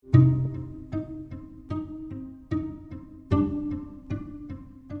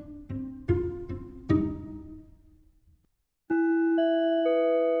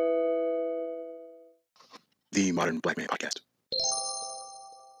the Modern Black Man Podcast.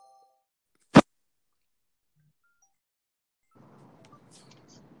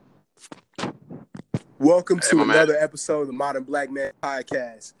 Welcome to another episode of the Modern Black Man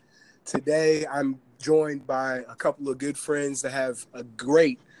Podcast. Today, I'm joined by a couple of good friends that have a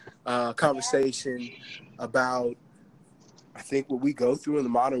great conversation about, I think, what we go through in the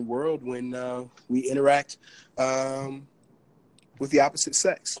modern world when we interact with the opposite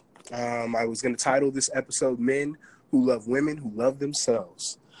sex. I was going to title this episode, Men Who Love Women Who Love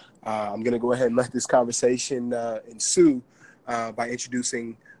Themselves. I'm going to go ahead and let this conversation ensue by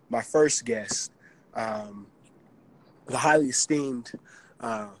introducing my first guest, the highly esteemed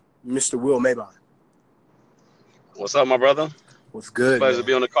Mr. Will Mabon. What's up, my brother? What's good? Pleasure to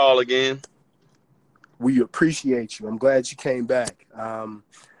be on the call again. We appreciate you. I'm glad you came back.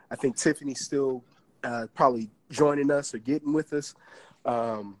 I think Tiffany's still probably joining us or getting with us,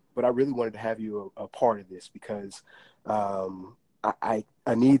 but I really wanted to have you a part of this because I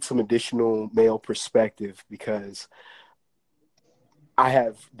need some additional male perspective because I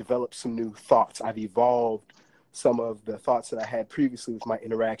have developed some new thoughts. I've evolved some of the thoughts that I had previously with my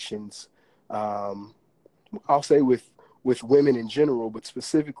interactions, I'll say with women in general, but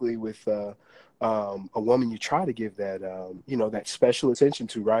specifically with a woman you try to give that, that special attention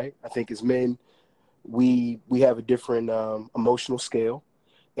to, right? I think as men, we have a different emotional scale,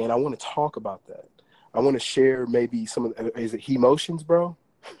 and I want to talk about that. I want to share maybe some of is it emotions, bro?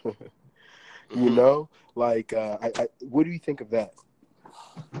 What do you think of that?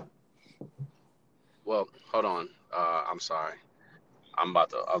 Well, hold on. I'm sorry. I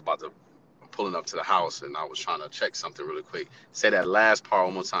was about to pulling up to the house, and I was trying to check something really quick. Say that last part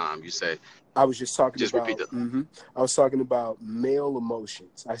one more time. You said. I was just talking about. Repeat that. I was talking about male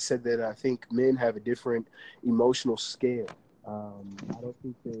emotions. I said that I think men have a different emotional scale. I don't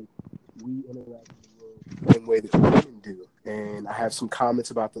think that we interact in the world the same way that women do. And I have some comments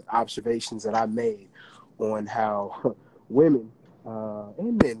about the observations that I made on how women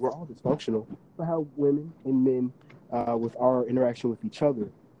and men, we're all dysfunctional, but how women and men, with our interaction with each other,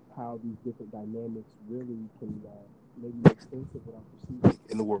 how these different dynamics really can maybe make sense of what I'm perceiving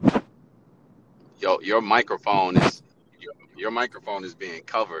in the world. Your microphone is being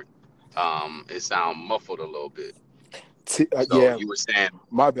covered. It sounds muffled a little bit. Yeah, you were saying.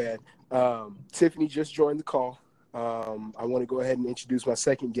 My bad. Tiffany just joined the call. I want to go ahead and introduce my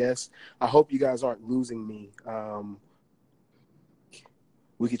second guest. I hope you guys aren't losing me.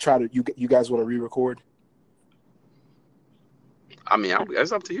 We could try to. You guys want to re-record? I mean,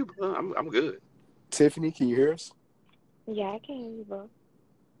 it's up to you. I'm good. Tiffany, can you hear us? Yeah, I can hear you, bro.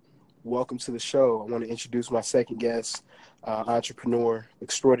 Welcome to the show. I want to introduce my second guest, entrepreneur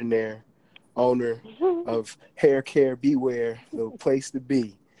extraordinaire, owner of Hair Care Beware, the place to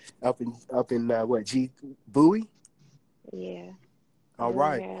be, up in what, Bowie? Yeah. All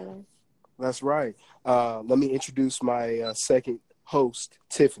right. Maryland. That's right. Let me introduce my second host,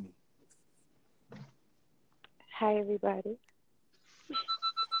 Tiffany. Hi, everybody.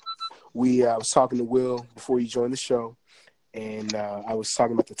 I was talking to Will before you joined the show, and I was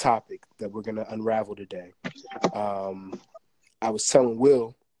talking about the topic that we're going to unravel today. I was telling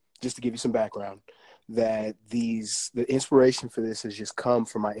Will, just to give you some background, that the inspiration for this has just come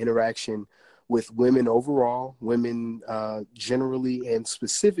from my interaction with women overall, women generally, and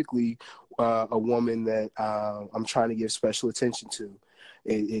specifically a woman that I'm trying to give special attention to.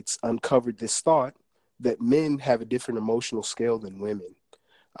 It's uncovered this thought that men have a different emotional scale than women.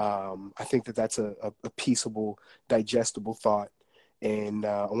 I think that's a peaceable, digestible thought, and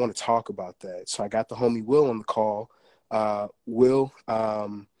I want to talk about that. So I got the homie Will on the call. Will,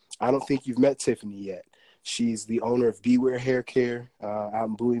 I don't think you've met Tiffany yet. She's the owner of Beware Hair Care out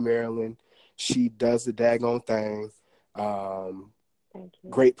in Bowie, Maryland. She does the daggone thing. Thank you.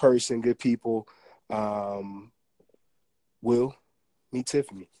 Great person, good people. Will, meet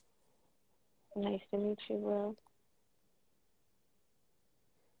Tiffany. Nice to meet you, Will.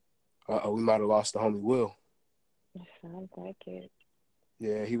 We might have lost the homie Will. It sounds like it.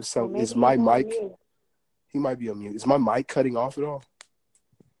 Yeah, he was telling. Well, Is my mic? Mute. He might be on mute. Is my mic cutting off at all?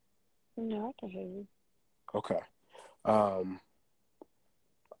 No, I can hear you. Okay.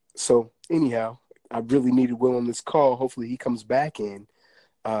 So anyhow, I really needed Will on this call. Hopefully he comes back in,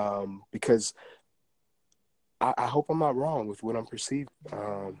 because I hope I'm not wrong with what I'm perceiving.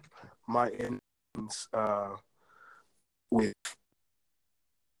 My ends with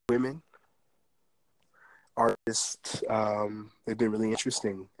women, artists, they've been really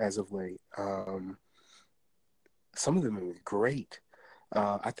interesting as of late. Some of them have been great.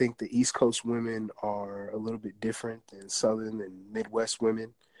 I think the East Coast women are a little bit different than Southern and Midwest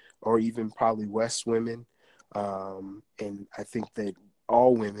women, or even probably West women. And I think that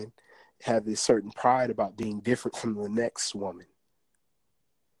all women have this certain pride about being different from the next woman.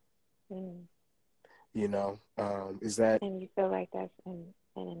 Mm. You know, is that? And you feel like that's an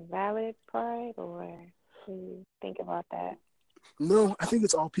invalid pride, or do you think about that? No, I think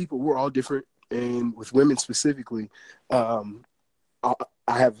it's all people. We're all different, and with women specifically, um, I,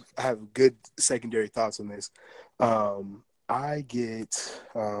 I have good secondary thoughts on this. I get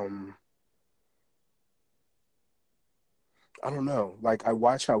I don't know. Like I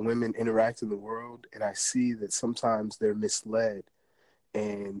watch how women interact in the world, and I see that sometimes they're misled,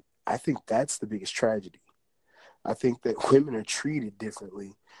 and I think that's the biggest tragedy. I think that women are treated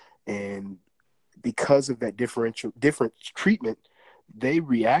differently, and because of that different treatment, they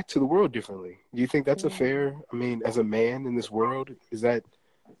react to the world differently. Do you think that's a Mm. fair? I mean, as a man in this world, Hey, is that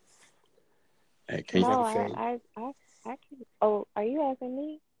No, a thing? I can. Oh, are you asking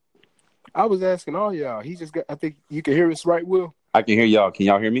me? I was asking all y'all. He just got. I think you can hear us, right, Will? I can hear y'all. Can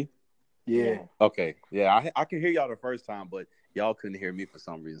y'all hear me? Yeah. Yes. Okay. Yeah, I can hear y'all the first time, but y'all couldn't hear me for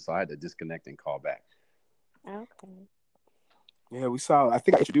some reason, so I had to disconnect and call back. Okay. Yeah, we saw. I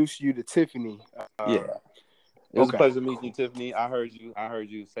think I introduced you to Tiffany. Yeah. It was a Okay. pleasure meeting you, Tiffany. I heard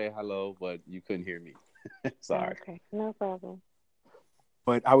you say hello, but you couldn't hear me. Sorry. Okay. No problem.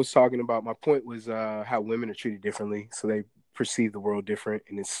 But I was talking about my point was how women are treated differently, so they perceive the world different,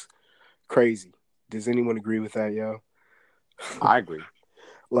 and it's crazy. Does anyone agree with that, yo? I agree. I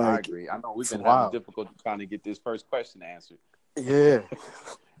Like, agree. I know we've it's been having wild. difficulty trying to get this first question answered. Yeah.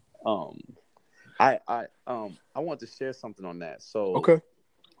 Um, I want to share something on that. So, Okay.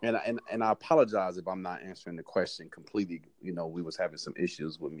 and I apologize if I'm not answering the question completely. You know, we was having some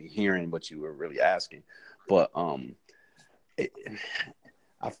issues with me hearing what you were really asking, but it,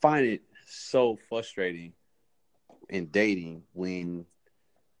 I find it so frustrating in dating when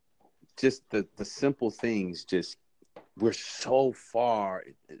just the simple things just we're so far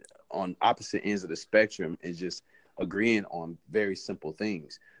on opposite ends of the spectrum and just agreeing on very simple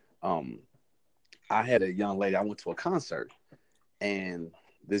things. Um, I had a young lady. I went to a concert, and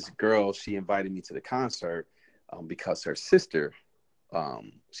this girl she invited me to the concert because her sister.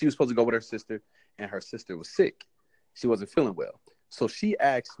 She was supposed to go with her sister, and her sister was sick. She wasn't feeling well, so she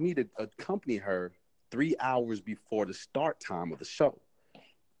asked me to accompany her 3 hours before the start time of the show.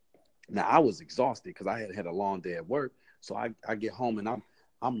 Now I was exhausted because I had had a long day at work. So I get home and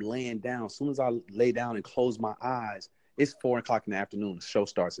I'm laying down. As soon as I lay down and close my eyes, it's 4 o'clock in the afternoon. The show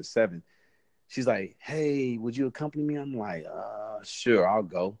starts at 7. She's like, "Hey, would you accompany me?" I'm like, sure, I'll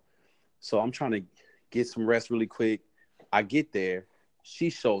go. So I'm trying to get some rest really quick. I get there. She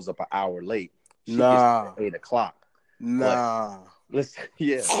shows up an hour late. She gets there Nah. at 8 o'clock. But Nah. listen,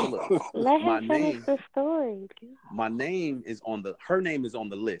 yeah. So look, Let him my finish name the story. my name is her name is on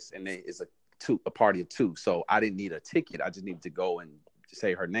the list, and it is a party of two. So I didn't need a ticket. I just needed to go and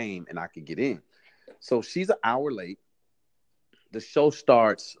say her name, and I could get in. So she's an hour late. The show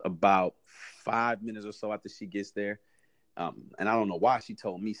starts about 5 minutes or so after she gets there, and I don't know why she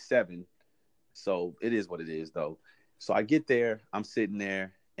told me 7. So it is what it is, though. So I get there, I'm sitting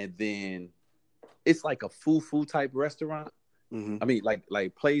there, and then it's like a foo type restaurant. Mm-hmm. I mean,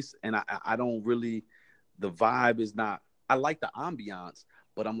 like place, and I don't really. The vibe is not. I like the ambiance,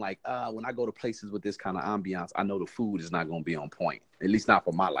 but I'm like, when I go to places with this kind of ambiance, I know the food is not going to be on point, at least not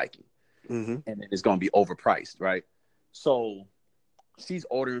for my liking, Mm-hmm. and then it's going to be overpriced, right? So she's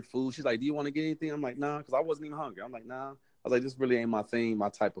ordering food. She's like, "Do you want to get anything?" I'm like, "Nah," because I wasn't even hungry. I'm like, "Nah." I was like, "This really ain't my thing, my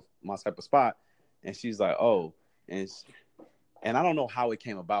type of spot." And she's like, "Oh," and and I don't know how it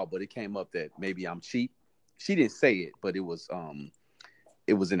came about, but it came up that maybe I'm cheap. She didn't say it, but it was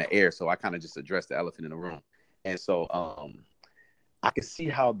in the air, so I kind of just addressed the elephant in the room. And so I could see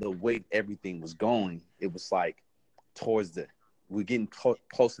how the way everything was going, it was like towards we're getting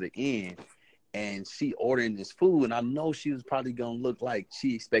close to the end, and she ordering this food, and I know she was probably gonna look like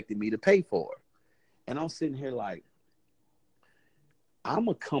she expected me to pay for it. And I'm sitting here like, I'm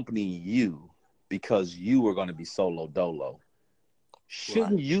accompanying you because you were gonna be solo dolo. Right.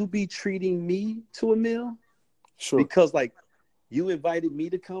 Shouldn't you be treating me to a meal? Sure. Because like you invited me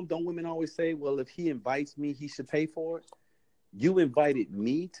to come. Don't women always say, well, if he invites me, he should pay for it? You invited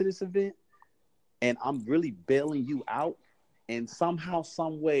me to this event, and I'm really bailing you out, and somehow,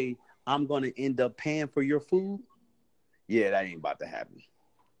 some way, I'm going to end up paying for your food. Yeah, that ain't about to happen.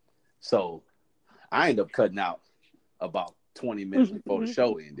 So I end up cutting out about 20 minutes before the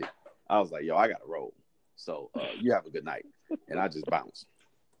show ended. I was like, yo, I got to roll. So you have a good night. And I just bounced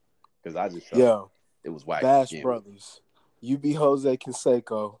because I just felt Yo, it was whack to Bash begin with. Brothers. You be Jose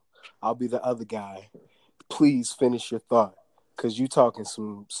Canseco. I'll be the other guy. Please finish your thought. because you talking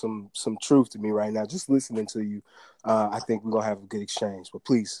some truth to me right now. Just listening to you, I think we're gonna have a good exchange. But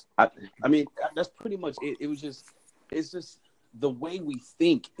please, I mean, that's pretty much it. It's just the way we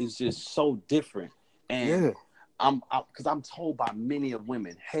think is just so different, and yeah, because I'm told by many of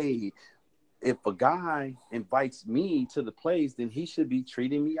women, hey, if a guy invites me to the place, then he should be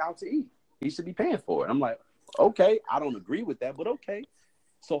treating me out to eat. He should be paying for it. I'm like, okay, I don't agree with that, but okay.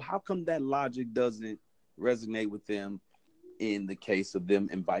 So how come that logic doesn't resonate with them in the case of them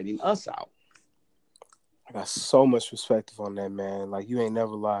inviting us out? I got so much perspective on that, man. Like you ain't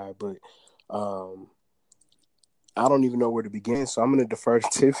never lied, but I don't even know where to begin. So I'm gonna defer to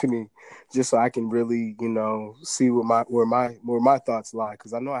Tiffany just so I can really, see where my thoughts lie,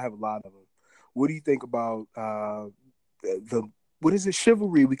 because I know I have a lot of them. What do you think about the what is it,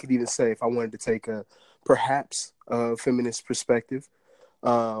 chivalry? We could even say, if I wanted to take a perhaps feminist perspective.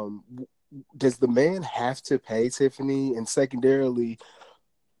 Um, does the man have to pay, Tiffany? And secondarily,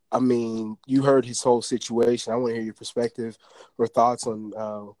 I mean, you heard his whole situation. I want to hear your perspective or thoughts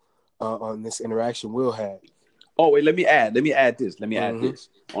on this interaction Will had. Oh, wait, let me add this.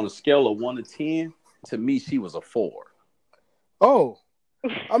 Mm-hmm. On a scale of 1 to 10, to me, she was a 4. Oh,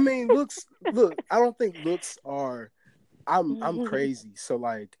 I mean, look, I don't think looks are. I'm crazy, so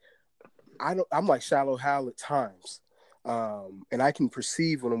like, I'm like Shallow Hal at times, and I can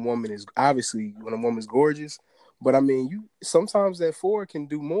perceive when a woman's gorgeous, but I mean, sometimes that 4 can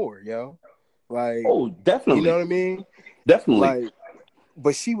do more, yo. Like, Oh, you know definitely. what I mean? Definitely. Like,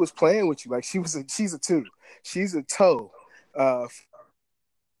 but she was playing with you, like she's a 2, she's a toe,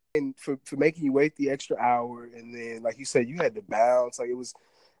 and for making you wait the extra hour, and then like you said, you had to bounce, like it was.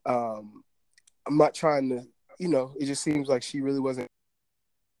 I'm not trying to, it just seems like she really wasn't.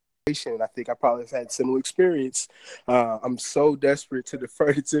 And I think I probably have had similar experience. I'm so desperate to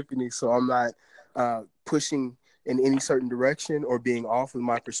defer to Tiffany, so I'm not pushing in any certain direction or being off with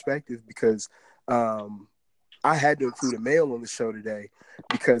my perspective, because I had to include a male on the show today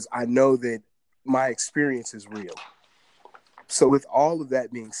because I know that my experience is real. So with all of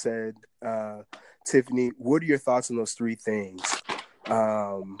that being said, Tiffany, what are your thoughts on those 3 things?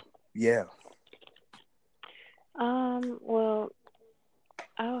 Yeah. Well,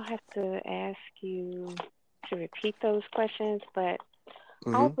 I'll have to ask you to repeat those questions, but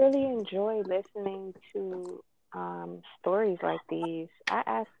I really enjoy listening to stories like these. I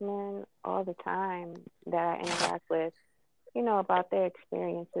ask men all the time that I interact with, about their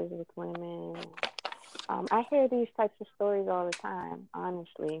experiences with women. I hear these types of stories all the time,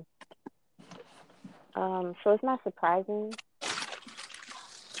 honestly. So it's not surprising.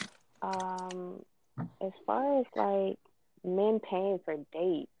 As far as like men paying for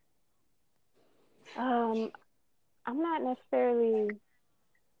dates, I'm not necessarily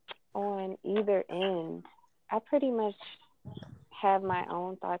on either end. I pretty much have my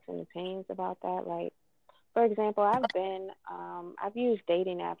own thoughts and opinions about that. Like, for example, I've used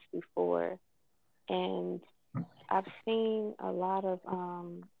dating apps before, and I've seen a lot of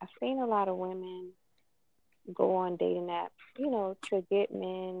women go on dating apps, to get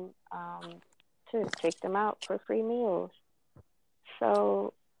men, to take them out for free meals.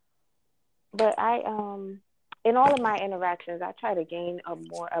 So, but in all of my interactions, I try to gain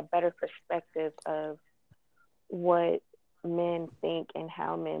a better perspective of what men think and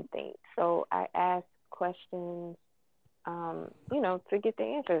how men think. So I ask questions, to get the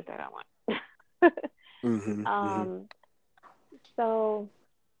answers that I want. So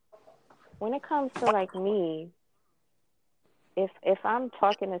when it comes to like me, if I'm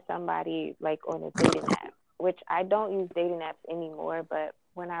talking to somebody like on a dating app, which I don't use dating apps anymore, but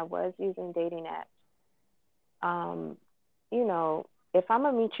when I was using dating apps, if I'm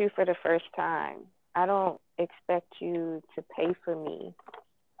gonna meet you for the first time, I don't expect you to pay for me,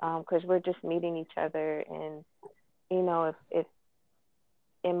 because we're just meeting each other, and if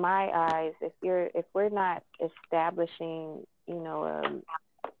in my eyes, if we're not establishing,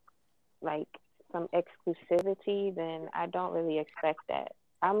 like some exclusivity, then I don't really expect that.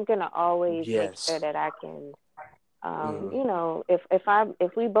 I'm gonna always make sure that I can,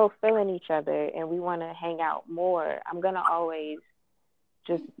 if we both feeling each other and we want to hang out more, I'm gonna always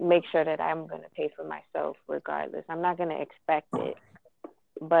just make sure that I'm gonna pay for myself regardless. I'm not gonna expect it,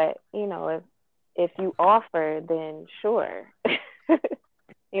 but if you offer, then sure.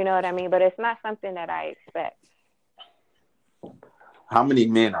 You know what I mean? But it's not something that I expect. How many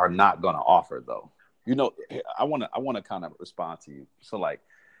men are not going to offer though? I want to kind of respond to you. So like,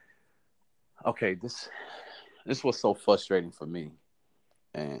 okay, this was so frustrating for me,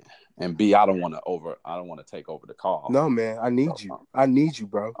 and B, I don't want to take over the call. No, man, I need you,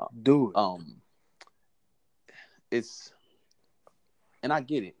 bro. Do it. It's and I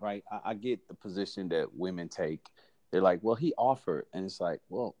get it, right? I get the position that women take. They're like, well, he offered. And it's like,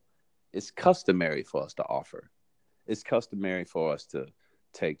 well, it's customary for us to offer. It's customary for us to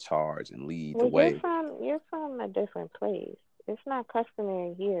take charge and lead the Well, way. you're from a different place. It's not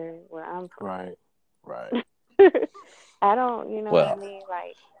customary here where I'm from. Right. I don't, you know what I Well, mean?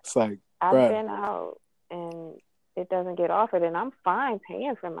 Like, It's like, I've right. been out and it doesn't get offered, and I'm fine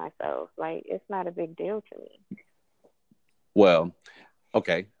paying for myself. Like, it's not a big deal to me. well,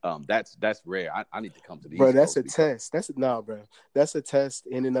 okay. That's rare. I need to come to the Bro, East that's Coast a because test. Bro. That's a test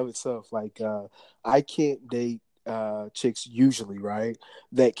in and of itself. Like, I can't date chicks usually, right?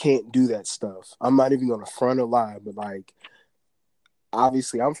 That can't do that stuff. I'm not even gonna front or lie, but like,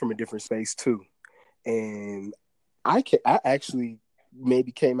 obviously, I'm from a different space too, and I actually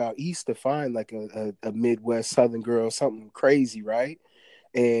maybe came out east to find like a Midwest Southern girl, something crazy, right?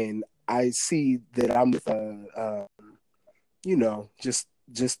 And I see that I'm with just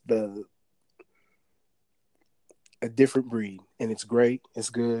a different breed, and it's great. It's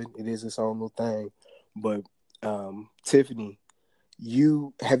good. It is its own little thing. But Tiffany,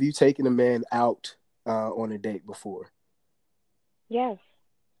 have you taken a man out on a date before? Yes,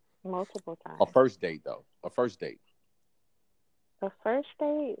 multiple a times. first date, though. A first date. The first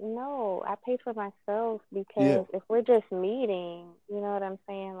date, no, I pay for myself Yeah. because if we're just meeting, you know what I'm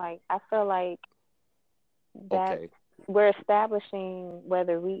saying? Like, I feel like that Okay. we're establishing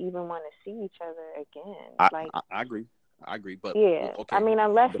whether we even want to see each other again. I, Like, I, I agree. I agree. But yeah, I okay, mean,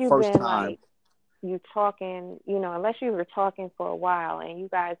 unless the you've first been time. like, unless you were talking for a while and you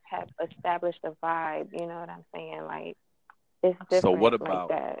guys have established a vibe, you know what I'm saying? Like, it's So different like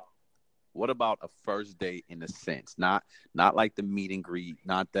that. what about a first date in a sense? Not like the meet and greet,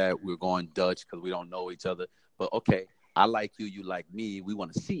 not that we're going Dutch because we don't know each other, but okay, I like you, you like me. We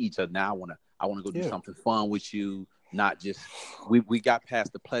want to see each other. Now I wanna go do Yeah. something fun with you. Not just we got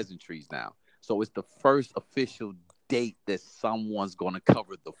past the pleasantries now. So it's the first official date that someone's gonna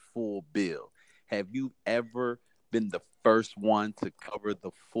cover the full bill. Have you ever been the first one to cover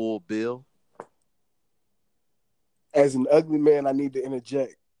the full bill? As an ugly man, I need to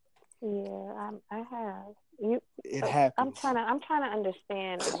interject. Yeah, I have. You, It I'm happens. trying to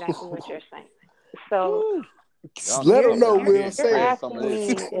understand exactly what you're saying. So Woo. Y'all need to Let go them know, down here Will. and you're Say spread it. some of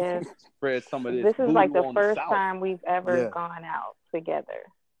asking this, me if spread some of this this is like voodoo the on the first South. time we've ever Yeah. gone out together.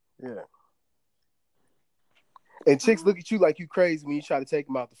 Yeah. And chicks look at you like you crazy when you try to take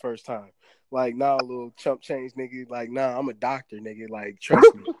them out the first time. Like, nah, little chump change, nigga. Like, nah, I'm a doctor, nigga. Like,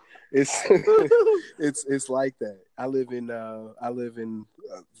 trust me. It's it's like that. I live in the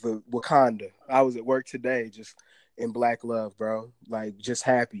Wakanda. I was at work today, just in black love, bro. Like, just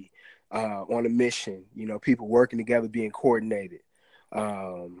happy, on a mission. You know, people working together, being coordinated.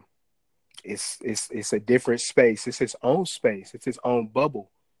 Um, it's a different space. It's its own space. It's its own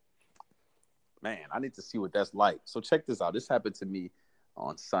bubble. Man, I need to see what that's like. So check this out. This happened to me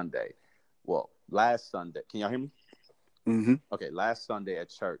on Sunday. Well, last Sunday. Can y'all hear me? Mm-hmm. Okay, last Sunday at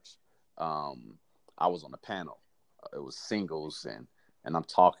church, I was on a panel. It was singles, and I'm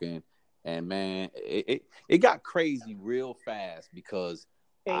talking, and man, it got crazy real fast because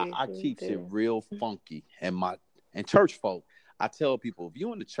They I usually keeps it do. real funky. And church folk, I tell people if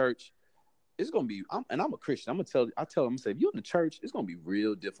you in the church, it's gonna be. I'm a Christian. I tell them, say if you're in the church, it's gonna be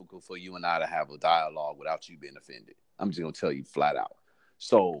real difficult for you and I to have a dialogue without you being offended. I'm just gonna tell you flat out.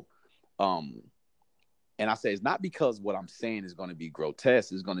 So, um, and I say it's not because what I'm saying is going to be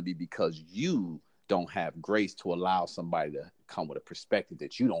grotesque. It's going to be because you don't have grace to allow somebody to come with a perspective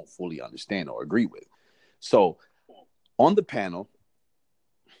that you don't fully understand or agree with. So on the panel,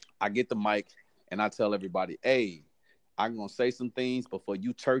 I get the mic and I tell everybody, hey, I'm going to say some things, but for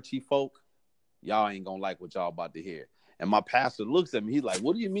you churchy folk, y'all ain't going to like what y'all about to hear. And my pastor looks at me. He's like,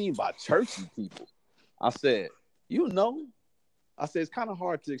 what do you mean by churchy people? I said, you know, I said, it's kind of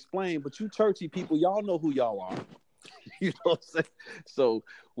hard to explain, but you churchy people, y'all know who y'all are. You know what I'm saying? So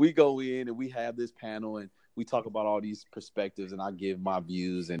we go in and we have this panel and we talk about all these perspectives and I give my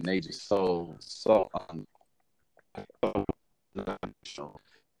views and they just so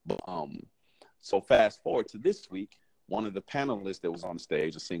but so fast forward to this week, one of the panelists that was on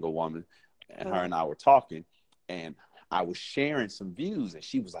stage, a single woman, and her and I were talking, and I was sharing some views, and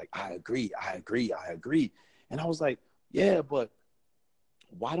she was like, I agree. And I was like, yeah, but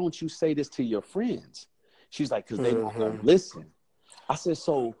why don't you say this to your friends? She's like, because they're not going to listen. I said,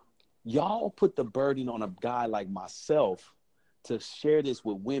 so y'all put the burden on a guy like myself to share this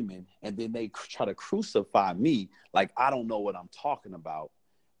with women, and then they try to crucify me like I don't know what I'm talking about,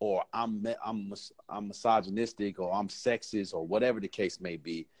 or I'm misogynistic, or I'm sexist, or whatever the case may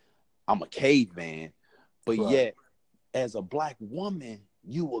be. I'm a caveman, but Right. yet as a black woman,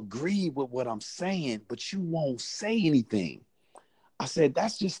 you agree with what I'm saying, but you won't say anything. I said,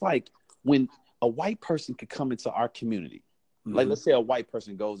 that's just like when a white person could come into our community. Like, let's say a white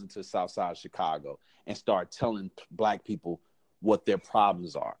person goes into the South Side of Chicago and start telling black people what their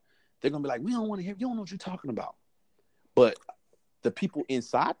problems are. They're going to be like, we don't want to hear, you don't know what you're talking about. But the people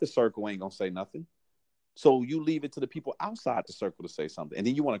inside the circle ain't going to say nothing. So you leave it to the people outside the circle to say something. And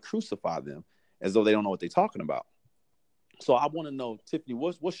then you want to crucify them as though they don't know what they're talking about. So I want to know, Tiffany,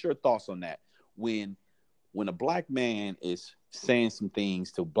 what's your thoughts on that? When a black man is saying some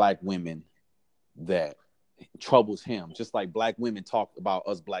things to black women that troubles him, just like black women talk about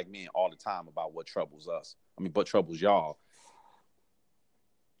us black men all the time about what troubles us. I mean, what troubles y'all.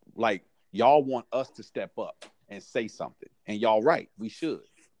 Like, y'all want us to step up and say something. And y'all right, we should.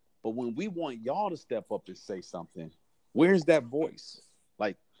 But when we want y'all to step up and say something, where's that voice?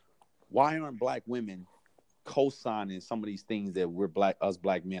 Like, why aren't black women co-signing some of these things that us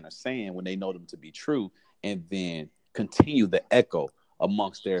black men are saying when they know them to be true, and then continue the echo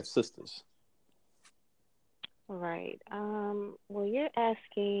amongst their sisters? Right. Well, you're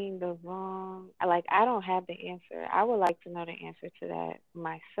asking the wrong, like, I don't have the answer. I would like to know the answer to that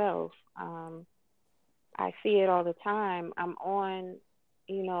myself. I see it all the time. I'm on,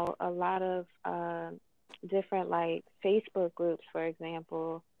 a lot of different, like, Facebook groups, for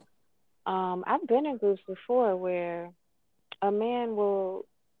example. I've been in groups before where a man will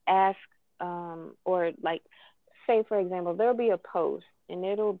ask, or, like, say, for example, there'll be a post and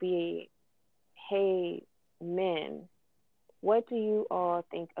it'll be, hey, men, what do you all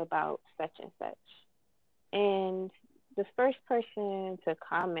think about such and such? And the first person to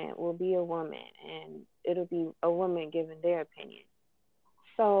comment will be a woman, and it'll be a woman giving their opinion.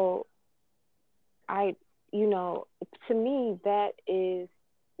 So to me, that is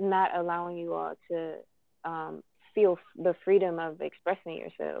not allowing you all to feel the freedom of expressing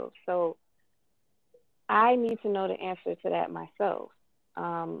yourselves. So I need to know the answer to that myself.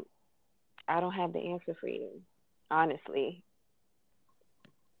 I don't have the answer for you, honestly.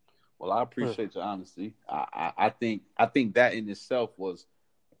 Well, I appreciate your honesty. I think that in itself was,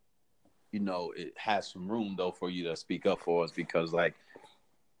 it has some room though for you to speak up for us, because, like,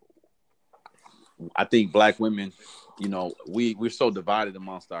 I think black women, we're so divided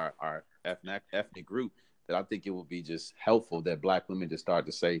amongst our ethnic group that I think it would be just helpful that black women just start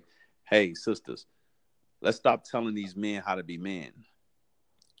to say, hey, sisters, let's stop telling these men how to be men.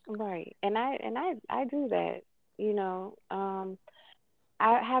 Right. And I do that,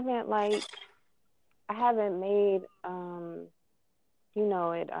 I haven't made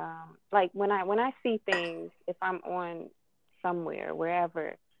it like when I see things, if I'm on somewhere,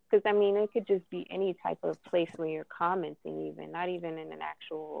 wherever, because I mean it could just be any type of place where you're commenting, even not even in an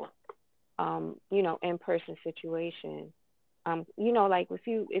actual in-person situation. Like if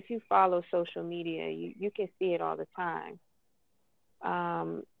you follow social media, you can see it all the time.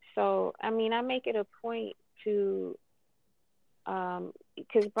 So I mean, I make it a point to,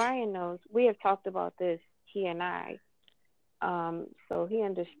 because Brian knows, we have talked about this, he and I, so he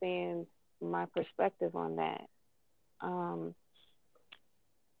understands my perspective on that.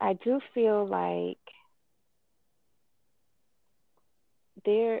 I do feel like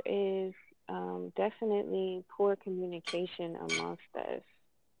there is definitely poor communication amongst us.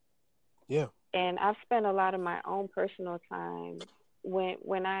 Yeah. And I've spent a lot of my own personal time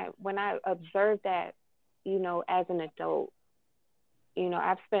when I observe that, as an adult.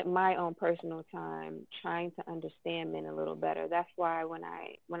 I've spent my own personal time trying to understand men a little better. That's why when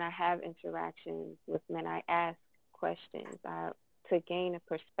I have interactions with men, I ask questions to gain a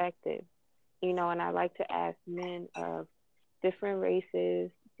perspective, and I like to ask men of different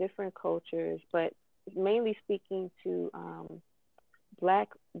races, different cultures, but mainly speaking to black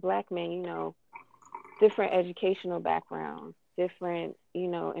men, different educational backgrounds, different,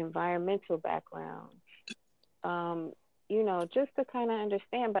 environmental backgrounds. Just to kind of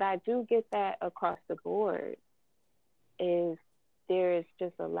understand, but I do get that across the board is there is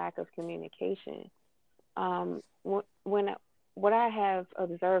just a lack of communication. What I have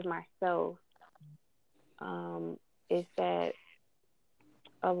observed myself is that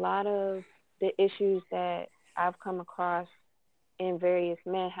a lot of the issues that I've come across in various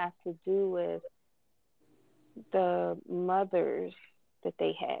men have to do with the mothers that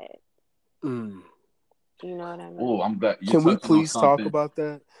they had. You know what I mean? Oh, I'm glad. Can we please talk about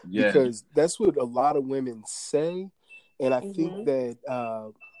that? Yeah. Because that's what a lot of women say, and I think that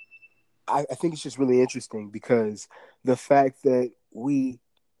I think it's just really interesting because the fact that we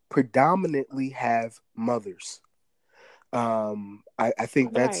predominantly have mothers. I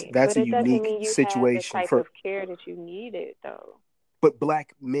think Right. that's But a it doesn't unique mean you have the situation type for, of care that you needed, though. but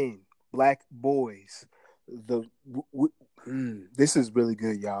black men, black boys, this is really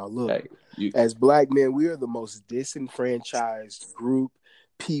good, y'all. Look, Hey, you as black men, we are the most disenfranchised group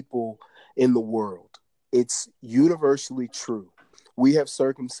people in the world. It's universally true. We have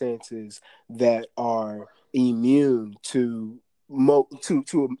circumstances that are immune to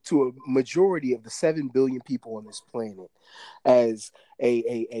to a majority of the 7 billion people on this planet. As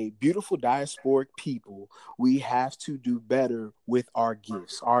a beautiful diasporic people, we have to do better with our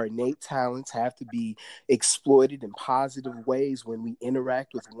gifts. Our innate talents have to be exploited in positive ways when we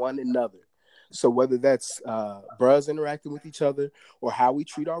interact with one another. So whether that's bros interacting with each other or how we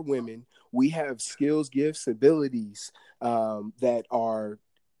treat our women, we have skills, gifts, abilities that are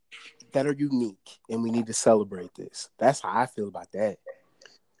unique, and we need to celebrate this. That's how I feel about that.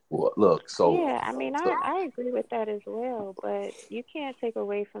 well, look. Yeah, I mean, So I agree with that as well, but you can't take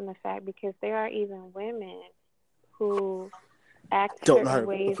away from the fact because there are even women who act Don't know how certain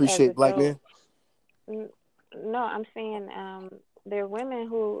to ways as appreciate black men. adults. N- No, I'm saying there are women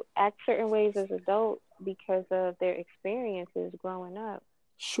who act certain ways as adults because of their experiences growing up.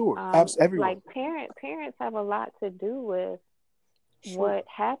 Sure, everyone. Like parents have a lot to do with Sure. what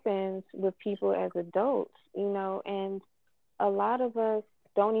happens with people as adults, and a lot of us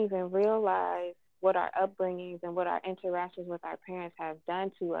don't even realize what our upbringings and what our interactions with our parents have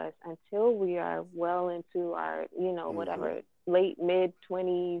done to us until we are well into our, Mm-hmm. whatever, late mid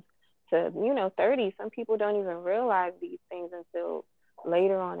 20s to, 30s. Some people don't even realize these things until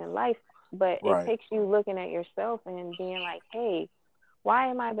later on in life. But it Right. takes you looking at yourself and being like, hey, why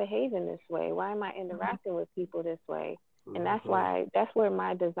am I behaving this way? Why am I interacting with people this way? And Mm-hmm. that's where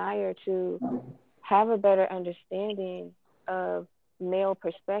my desire to have a better understanding of male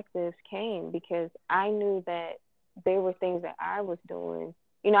perspectives came because I knew that there were things that I was doing.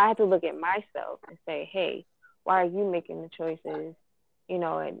 I had to look at myself and say, hey, why are you making the choices,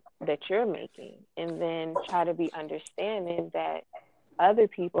 and that you're making? And then try to be understanding that other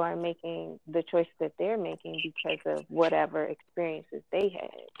people are making the choices that they're making because of whatever experiences they had.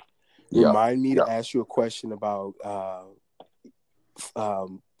 yeah, Remind me yeah. to ask you a question about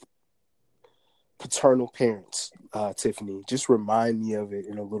um, paternal parents, Tiffany. Just remind me of it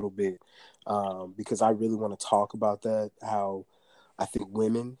in a little bit, because I really want to talk about that. How I think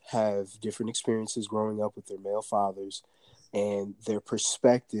women have different experiences growing up with their male fathers, and their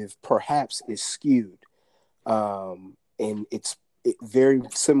perspective perhaps is skewed. And very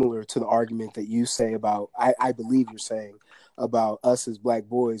similar to the argument that you say about, I believe you're saying about us as black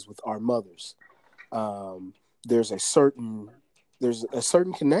boys with our mothers. Um, there's a certain there's a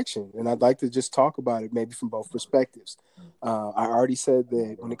certain connection, and I'd like to just talk about it maybe from both perspectives. I already said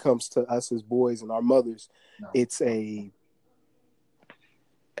that when it comes to us as boys and our mothers, it's a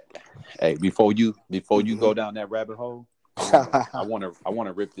Hey, before you Mhm. go down that rabbit hole, I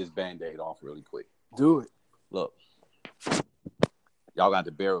wanna rip this Band-Aid off really quick. Do it. Look, y'all got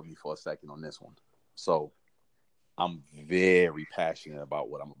to bear with me for a second on this one. So I'm very passionate about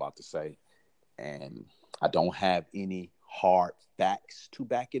what I'm about to say, and I don't have any hard facts to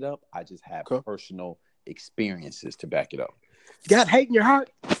back it up. I just have Okay. personal experiences to back it up. You got hate in your heart?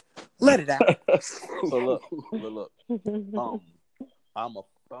 Let it out. So look. Um, I'm a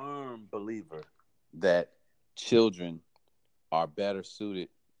firm believer that children are better suited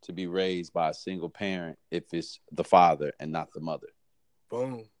to be raised by a single parent if it's the father and not the mother.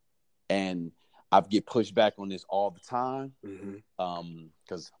 Boom. And I get pushed back on this all the time. Mm-hmm.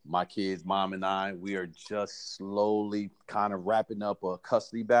 Because my kids, mom and I, we are just slowly kind of wrapping up a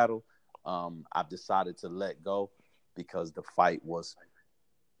custody battle. I've decided to let go because the fight was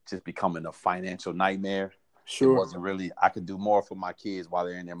just becoming a financial nightmare. It Sure. wasn't really, I could do more for my kids while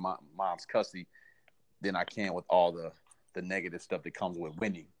they're in their mom's custody than I can with all the negative stuff that comes with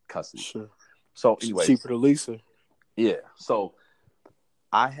winning custody. Sure. So, It's anyways, cheaper to Lisa. yeah. So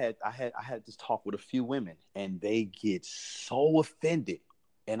I had this talk with a few women, and they get so offended,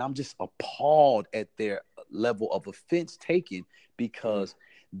 and I'm just appalled at their level of offense taken because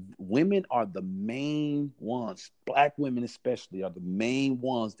women are the main ones, black women especially, are the main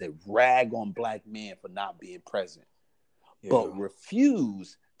ones that rag on black men for not being present, Yeah. but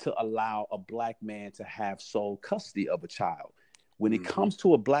refuse to allow a black man to have sole custody of a child. When it comes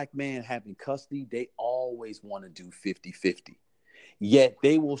to a black man having custody, they always want to do 50-50. Yet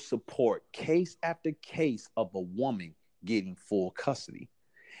they will support case after case of a woman getting full custody.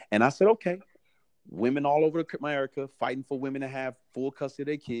 And I said, okay, women all over America fighting for women to have full custody of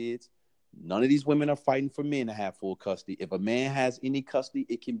their kids. None of these women are fighting for men to have full custody. If a man has any custody,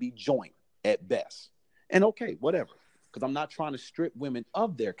 it can be joint at best. And okay, whatever. because I'm not trying to strip women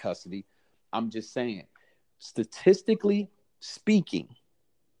of their custody. I'm just saying, statistically speaking,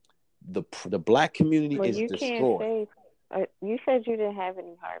 the Black community Well, is you can't destroyed. say. You said you didn't have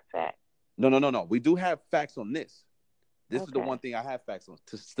any hard facts. No. We do have facts on this. This is the Okay. one thing I have facts on.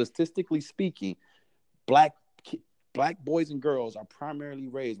 Statistically speaking, black boys and girls are primarily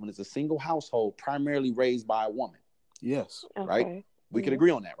raised, when it's a single household, primarily raised by a woman. Yes. Right? Okay. We can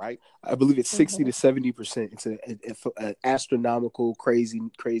agree on that, right? I believe it's 60 to 70%. It's an astronomical, crazy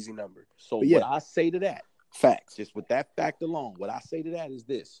number. So But yeah, what I say to that, facts. just with that fact alone, what I say to that is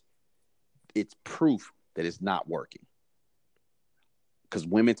this: it's proof that it's not working. Because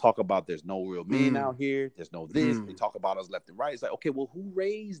women talk about there's no real men out here, there's no this. They talk about us left and right. It's like, okay, well, who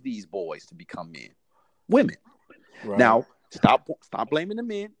raised these boys to become men? Women. Right. Now, stop blaming the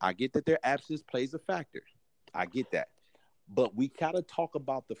men. I get that their absence plays a factor. I get that. But we got to talk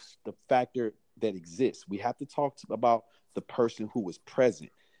about the factor that exists. We have to talk about the person who was present,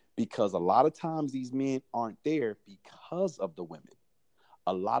 because a lot of times these men aren't there because of the women.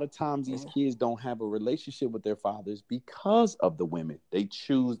 A lot of times these kids don't have a relationship with their fathers because of the women. They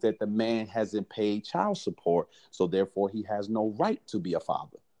choose that the man hasn't paid child support, so therefore he has no right to be a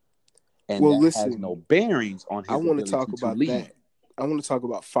father. And has no bearings on his ability to lead. I want to talk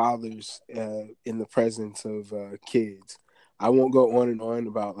about fathers in the presence of kids. I won't go on and on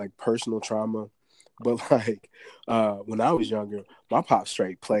about like personal trauma, but like when I was younger, my pop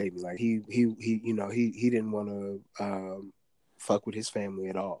straight played me. Like he didn't want to fuck with his family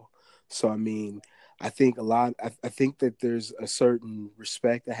at all. So I mean, I think I think that there's a certain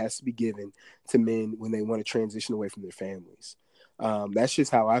respect that has to be given to men when they want to transition away from their families. That's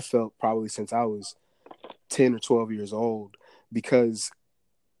just how I felt probably since I was 10 or 12 years old, because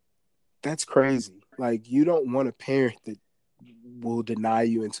that's crazy. Like, you don't want a parent that will deny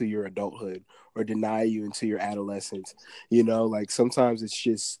you into your adulthood or deny you into your adolescence. You know, like sometimes it's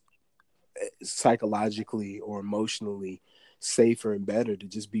just psychologically or emotionally safer and better to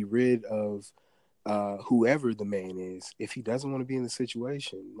just be rid of whoever the man is if he doesn't want to be in the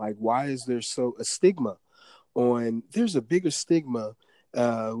situation. Like, why is there a stigma on? There's a bigger stigma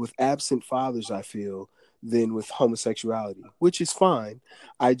with absent fathers, I feel, than with homosexuality, which is fine.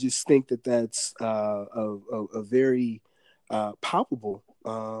 I just think that that's a very palpable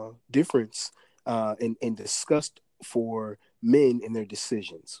difference and disgust for men in their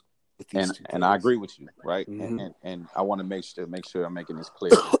decisions. And I agree with you, right? Mm-hmm. And I want to make sure I'm making this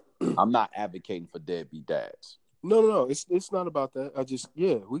clear. I'm not advocating for deadbeat dads. No, it's not about that. I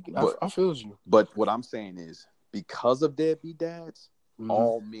feel you. But what I'm saying is, because of deadbeat dads,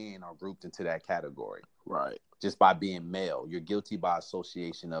 all men are grouped into that category, right? Just by being male, you're guilty by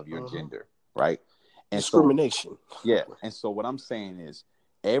association of your gender, right? And discrimination. And so what I'm saying is,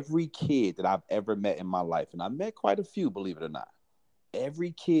 every kid that I've ever met in my life, and I've met quite a few, believe it or not,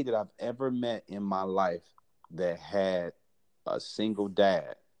 every kid that I've ever met in my life that had a single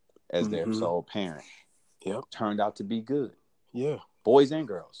dad as their sole parent, turned out to be good. Yeah, boys and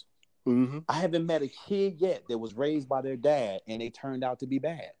girls. Mm-hmm. I haven't met a kid yet that was raised by their dad and they turned out to be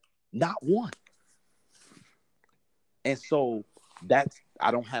bad. Not one. And so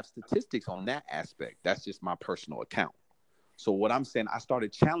I don't have statistics on that aspect. That's just my personal account. So what I'm saying, I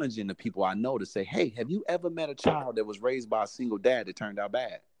started challenging the people I know to say, hey, have you ever met a child that was raised by a single dad that turned out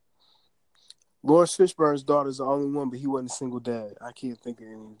bad? Lawrence Fishburne's daughter's the only one, but he wasn't a single dad. I can't think of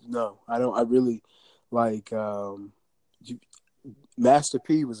any. No, I don't. I really like Master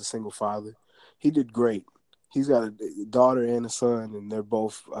P was a single father. He did great. He's got a daughter and a son, and they're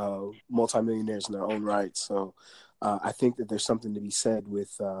both multimillionaires in their own right. So I think that there's something to be said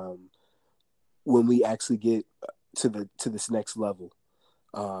with when we actually get to this next level.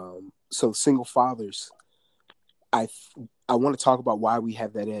 So single fathers, I want to talk about why we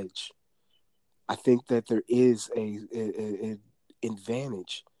have that edge. I think that there is a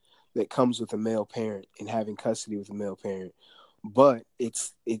advantage that comes with a male parent and having custody with a male parent, but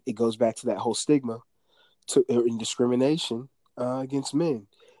it goes back to that whole stigma and discrimination against men,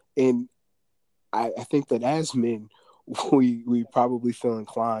 and I think that as men, we probably feel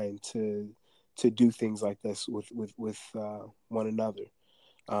inclined to do things like this with one another.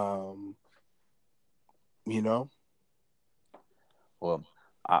 You know. Well,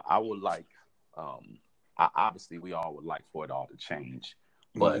 I would like. Obviously, we all would like for it all to change,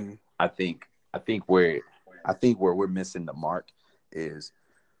 but I think where we're missing the mark is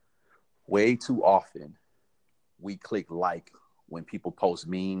way too often we click like when people post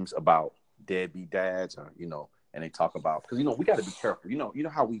memes about deadbeat dads, or and they talk about, because we got to be careful. You know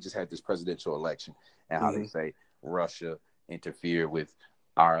how we just had this presidential election and how they say Russia interfered with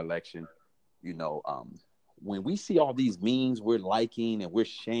our election. when we see all these memes we're liking and we're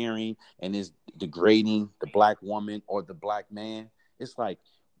sharing and it's degrading the black woman or the black man, it's like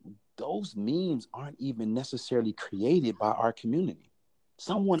those memes aren't even necessarily created by our community.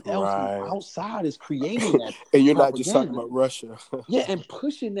 Someone else Right. outside is creating that And you're not just talking propaganda. about Russia. Yeah, and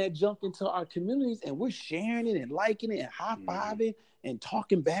pushing that junk into our communities, and we're sharing it and liking it and Mm. high-fiving and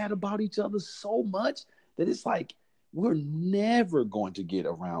talking bad about each other so much that it's like we're never going to get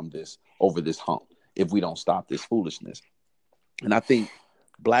around this over this hump if we don't stop this foolishness. And I think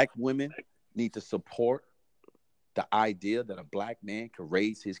black women need to support the idea that a black man could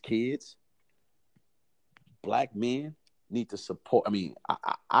raise his kids. Black men need to support. I mean,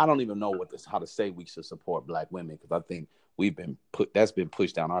 I don't even know how to say we should support black women, because I think that's been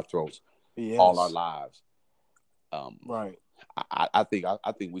pushed down our throats all our Yes. lives. Right. I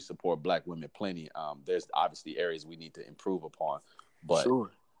think we support black women plenty. There's obviously areas we need to improve upon, but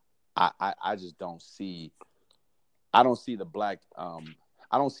Sure. I just don't see. I don't see the black.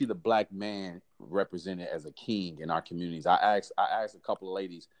 I don't see the black man represented as a king in our communities. I asked a couple of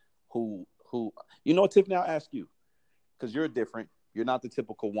ladies who you know, Tiffany, I'll ask you, because you're different. You're not the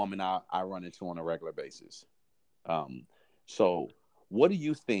typical woman I run into on a regular basis. So what do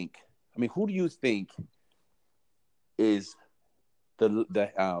you think? I mean, who do you think is the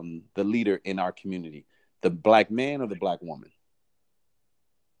leader in our community? The black man or the black woman?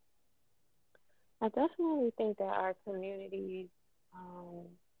 I definitely think that our communities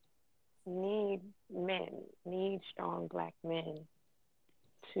need men, need strong black men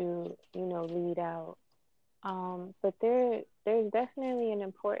to, lead out. But there's definitely an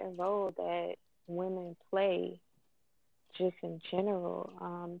important role that women play just in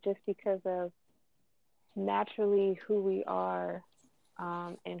general, just because of naturally who we are,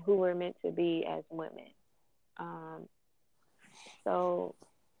 and who we're meant to be as women. Um, so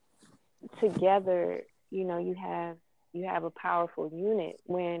together, you have a powerful unit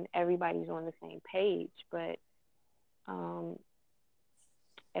when everybody's on the same page. But um,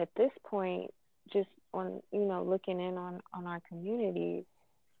 at this point, just on looking in on our communities,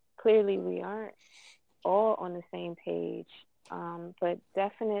 clearly we aren't all on the same page. But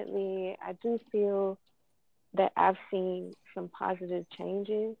definitely, I do feel that I've seen some positive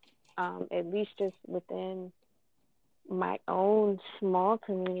changes, at least just within my own small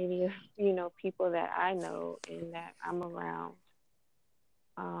community of people that I know and that I'm around.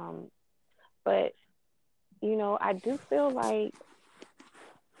 Um, but I do feel like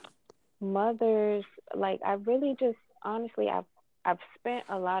mothers, like I really just honestly, I've spent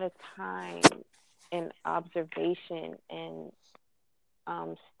a lot of time in observation and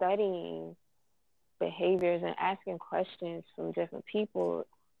studying behaviors and asking questions from different people,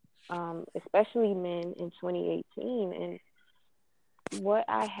 especially men in 2018. And what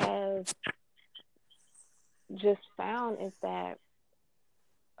I have just found is that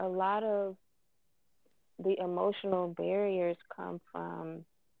a lot of the emotional barriers come from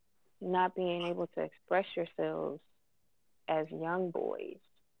not being able to express yourselves as young boys,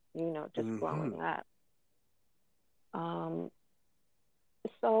 just growing up. Um,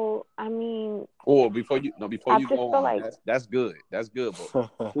 so I mean, Or before you I go just feel on, like that's good. That's good.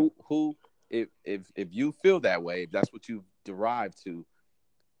 But who if you feel that way, if that's what you derived to,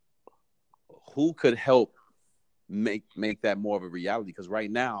 who could help make that more of a reality? Because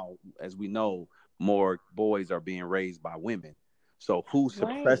right now, as we know, more boys are being raised by women. So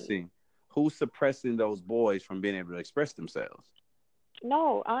right. who's suppressing those boys from being able to express themselves?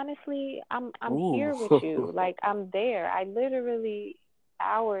 No, honestly, I'm Ooh. here with you. Like I'm there. I literally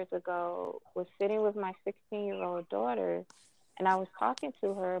hours ago was sitting with my 16-year-old daughter, and I was talking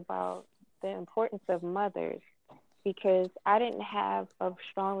to her about the importance of mothers because I didn't have a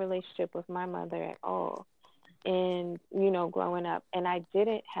strong relationship with my mother at all. And, growing up, and I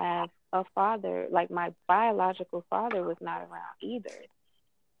didn't have a father, like my biological father was not around either.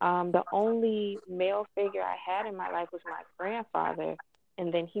 The only male figure I had in my life was my grandfather,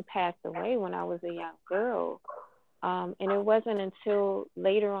 and then he passed away when I was a young girl. And it wasn't until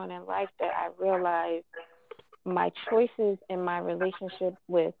later on in life that I realized my choices in my relationship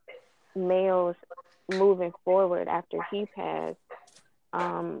with males moving forward after he passed,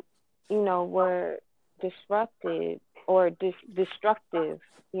 um, were disrupted or destructive,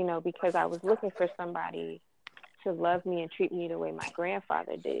 because I was looking for somebody to love me and treat me the way my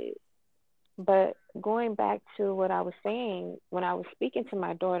grandfather did. But going back to what I was saying when I was speaking to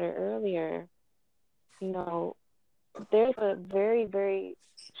my daughter earlier, you know, there's a very, very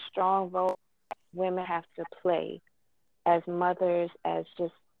strong role women have to play as mothers, as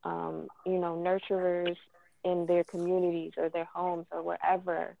just, nurturers in their communities or their homes or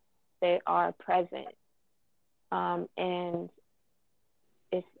wherever they are present. And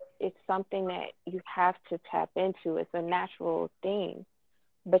it's something that you have to tap into. It's a natural thing.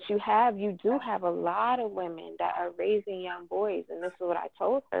 But you do have a lot of women that are raising young boys, and this is what I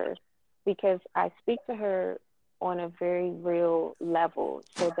told her, because I speak to her on a very real level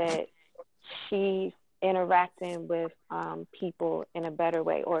so that she's interacting with people in a better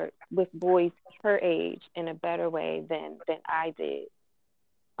way, or with boys her age in a better way than I did.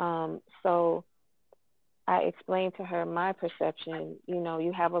 So I explained to her my perception.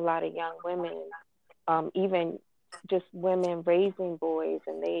 You have a lot of young women, even just women raising boys,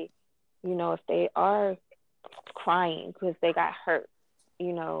 and they, if they are crying because they got hurt,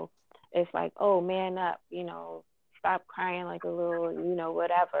 it's like, oh, man up, stop crying like a little,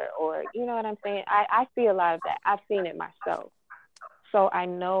 whatever, or, you know what I'm saying? I see a lot of that. I've seen it myself. So I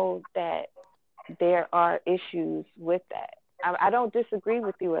know that there are issues with that. I don't disagree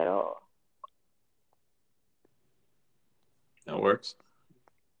with you at all. That works.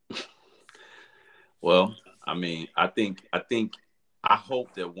 Well, I mean, I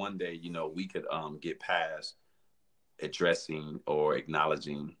hope that one day, we could get past addressing or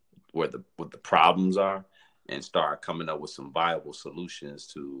acknowledging what the problems are and start coming up with some viable solutions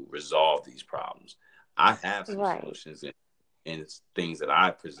to resolve these problems. I have some solutions and it's things that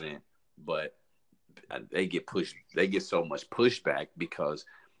I present, but they get so much pushback because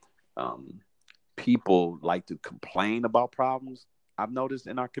people like to complain about problems. I've noticed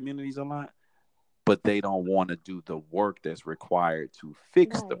in our communities a lot, but they don't want to do the work that's required to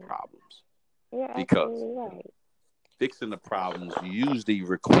fix the problems. Yeah, because right. Fixing the problems usually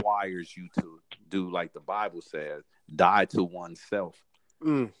requires you to do, like the Bible says, die to oneself.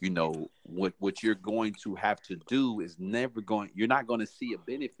 What you're going to have to do is you're not going to see a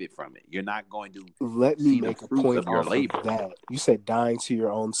benefit from it. You're not going to let me make a point of your labor. Of that. You said dying to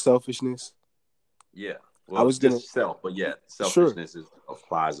your own selfishness. Yeah. Well, I was just self, but yeah, selfishness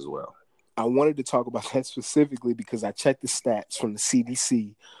applies as well. I wanted to talk about that specifically because I checked the stats from the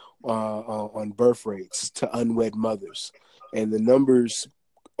CDC on birth rates to unwed mothers, and the numbers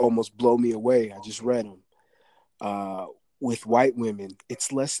almost blow me away. I just read them. With white women,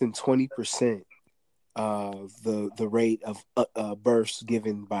 it's less than 20% the rate of births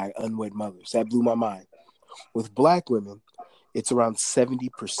given by unwed mothers. That blew my mind. With black women, it's around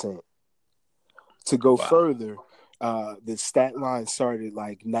 70%. To go further, the stat line started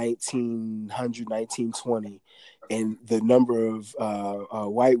like 1900, 1920, and the number of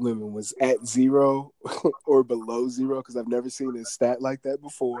white women was at 0 or below 0, because I've never seen a stat like that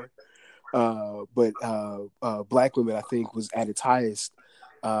before. But black women, I think, was at its highest.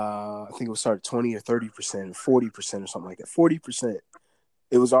 I think it was started 20 or 30%, 40% or something like that. 40%.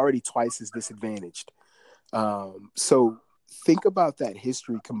 It was already twice as disadvantaged. So think about that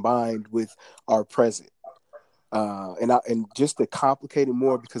history combined with our present. And just to complicate it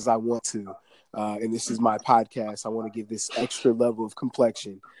more, because I want to, and this is my podcast, I want to give this extra level of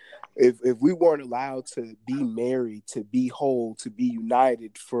complexion. If we weren't allowed to be married, to be whole, to be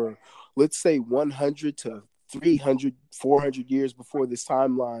united for, let's say, 100 to 300, 400 years before this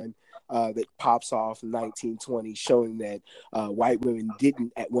timeline that pops off in 1920, showing that white women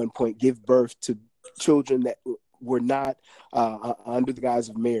didn't at one point give birth to children that were not under the guise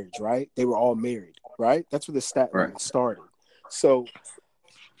of marriage, right? They were all married, right? That's where the stat line started. So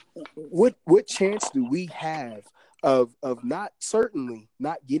what chance do we have of not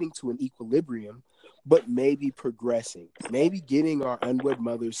getting to an equilibrium, but maybe progressing, maybe getting our unwed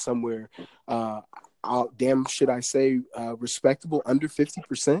mothers somewhere, should I say, respectable, under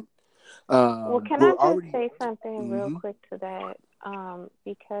 50%? Well, can I just say something real quick to that?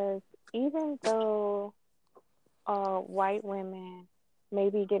 Because even though white women may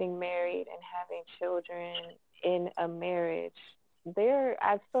be getting married and having children in a marriage,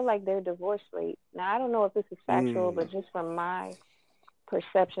 I feel like their divorce rate. Now, I don't know if this is factual, but just from my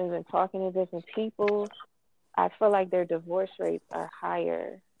perceptions and talking to different people, I feel like their divorce rates are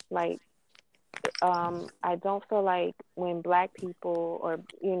higher. Like, I don't feel like when black people, or,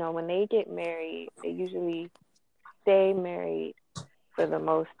 when they get married, they usually stay married for the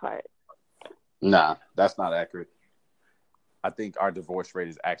most part. Nah, that's not accurate. I think our divorce rate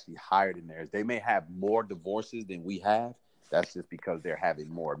is actually higher than theirs. They may have more divorces than we have. That's just because they're having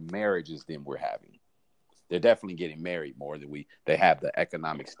more marriages than we're having. They're definitely getting married more than we. They have the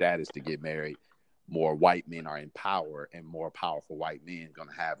economic status to get married. More white men are in power, and more powerful white men going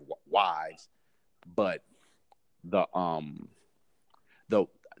to have wives. But I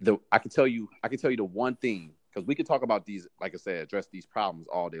can tell you the one thing, because we can talk about these, like I said, address these problems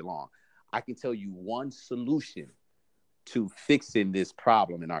all day long. I can tell you one solution to fixing this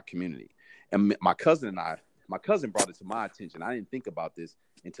problem in our community. And my cousin and I, my cousin brought it to my attention. I didn't think about this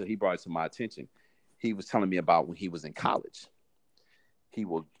until he brought it to my attention. He was telling me about when he was in college. He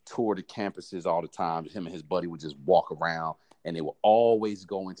would tour the campuses all the time. Him and his buddy would just walk around, and they would always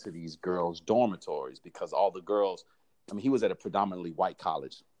go into these girls' dormitories because all the girls, I mean, he was at a predominantly white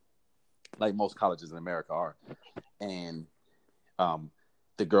college, like most colleges in America are. And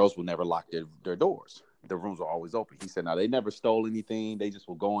the girls would never lock their doors. The rooms were always open. He said, now they never stole anything. They just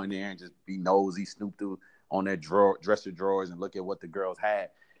would go in there and just be nosy, snoop through on their dresser drawers and look at what the girls had.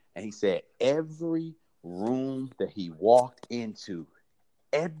 And he said every room that he walked into,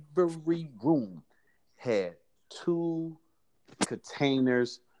 every room had 2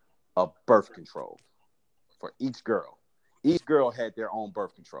 containers of birth control for each girl. Each girl had their own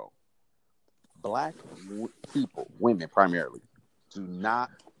birth control. Black people, women primarily, do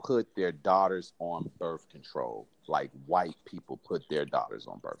not put their daughters on birth control like white people put their daughters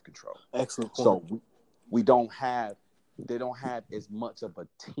on birth control. Excellent point. So they don't have as much of a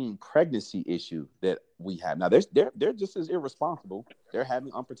teen pregnancy issue that we have. Now they're just as irresponsible. They're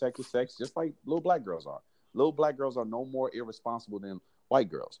having unprotected sex just like little black girls are. Little black girls are no more irresponsible than white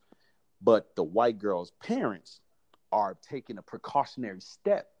girls. But the white girls' parents are taking a precautionary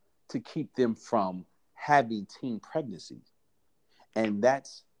step to keep them from having teen pregnancies. And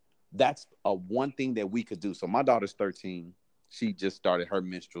that's one thing that we could do. So my daughter's 13. She just started her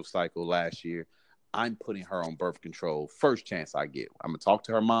menstrual cycle last year. I'm putting her on birth control first chance I get. I'm going to talk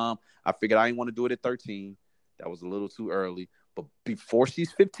to her mom. I figured I didn't want to do it at 13. That was a little too early. But before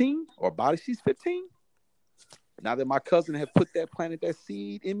she's 15 or about she's 15, now that my cousin has planted that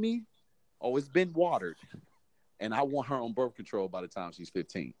seed in me, it's been watered. And I want her on birth control by the time she's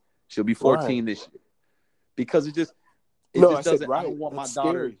 15. She'll be 14 this year. Because it just doesn't. Right. I don't want That's my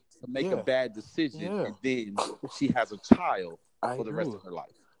daughter scary. to make a bad decision and then she has a child for the rest of her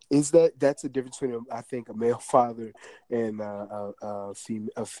life. That's the difference between I think a male father and a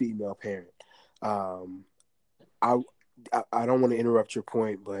female parent. I don't want to interrupt your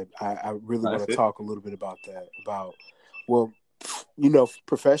point, but I really want to talk a little bit about that.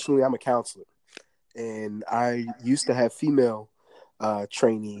 Professionally, I'm a counselor, and I used to have female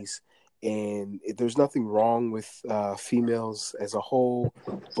trainees. And there's nothing wrong with females as a whole,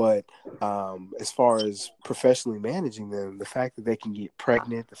 but as far as professionally managing them, the fact that they can get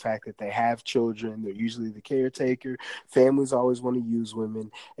pregnant, the fact that they have children, they're usually the caretaker. Families always want to use women,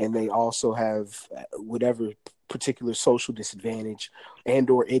 and they also have whatever particular social disadvantage and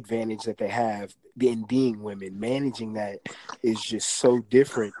or advantage that they have in being women. Managing that is just so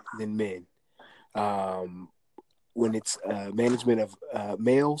different than men. When it's management of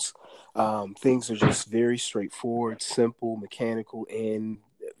males, things are just very straightforward, simple, mechanical, and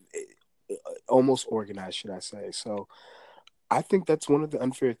almost organized, should I say. So I think that's one of the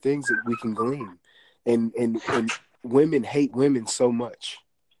unfair things that we can glean. And women hate women so much.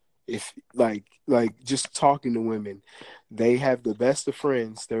 If like just talking to women, they have the best of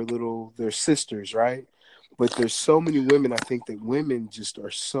friends, they're sisters, right? But there's so many women, I think, that women just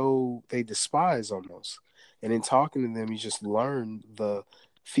are they despise almost. And in talking to them, you just learn the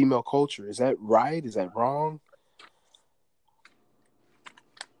female culture. Is that right? Is that wrong?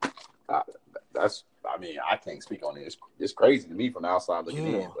 I can't speak on it. It's crazy to me from the outside looking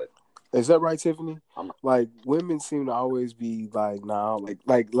in. But is that right, Tiffany? Like women seem to always be like, nah,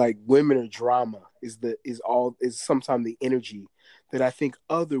 like women are drama. Is sometimes the energy that I think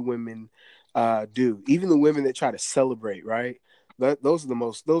other women do. Even the women that try to celebrate, right? Those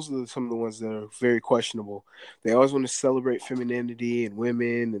are some of the ones that are very questionable. They always want to celebrate femininity and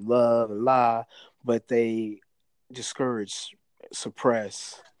women and love and lie, but they discourage,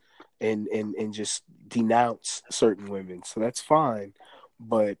 suppress, and just denounce certain women. So that's fine,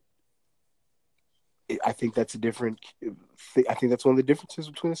 but I think that's I think that's one of the differences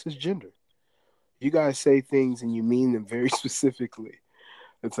between us as gender. You guys say things and you mean them very specifically.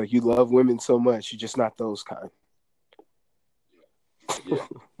 It's like you love women so much, you're just not those kind. Yeah.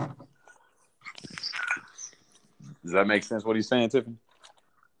 Does that make sense? What are you saying, Tiffany?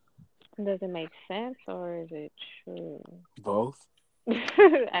 Does it make sense or is it true? Both.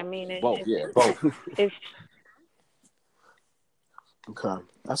 I mean, both. Both. It's okay.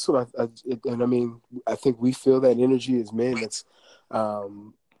 That's what I think we feel that energy as men. That's.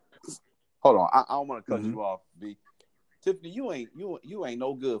 Hold on, I don't want to cut you off, B. Tiffany, you ain't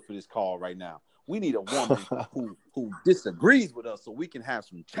no good for this call right now. We need a woman who disagrees with us so we can have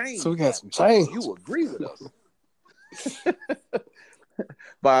some change. So we got some change. You agree with us.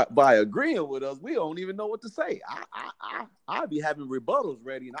 By agreeing with us, we don't even know what to say. I be having rebuttals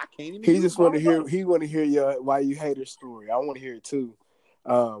ready, and I can't even. He just want to hear. He want to hear why you hate her story. I want to hear it too.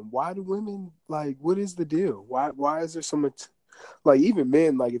 Why do women like? What is the deal? Why is there so much? Like even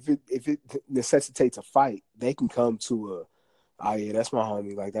men, like if it necessitates a fight, they can come to a, oh yeah, that's my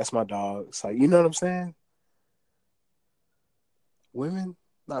homie, like that's my dog. It's like, you know what I'm saying? Women,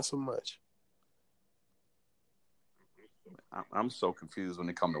 not so much. I'm so confused when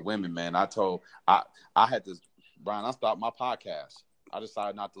it comes to women, man. I had to, Brian. I stopped my podcast. I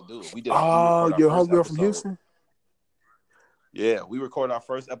decided not to do it. We Oh, recorded our your first homegirl from episode. Houston? Yeah, we recorded our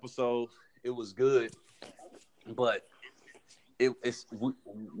first episode. It was good, but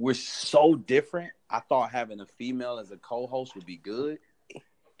we're so different. I thought having a female as a co-host would be good,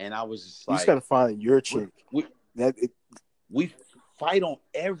 and I was just You just like, gotta find your chick. We fight on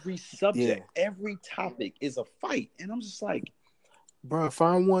every subject. Yeah. Every topic is a fight, and I'm just like, bro,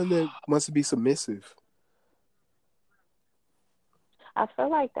 find one that wants to be submissive. I feel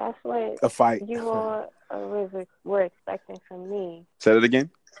like that's what A fight. you all were expecting from me. say that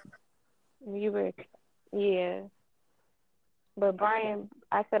again. You were, yeah. But Brian,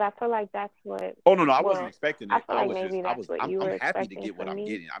 I said I feel like that's what. Oh no, I wasn't expecting it. I feel like maybe that's what you I'm were happy to expecting get what from I'm me.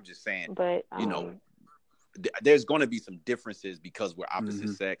 getting. I'm just saying, But there's going to be some differences because we're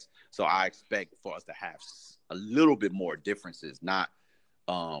opposite sex. So I expect for us to have a little bit more differences, not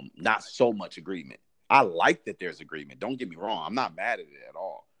so much agreement. I like that there's agreement. Don't get me wrong. I'm not mad at it at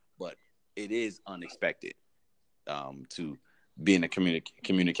all, but it is unexpected to being to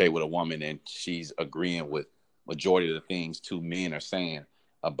communicate with a woman and she's agreeing with majority of the things two men are saying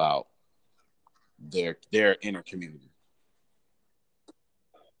about their inner community.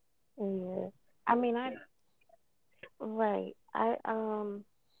 Yeah, I mean, I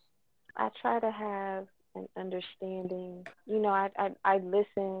try to have an understanding. I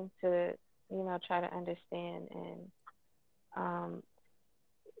listen to try to understand, and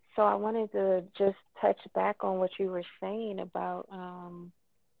so I wanted to just touch back on what you were saying about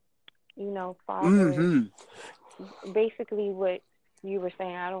fathers. Basically, what you were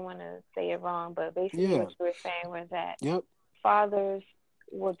saying, I don't want to say it wrong, but basically what you were saying was that fathers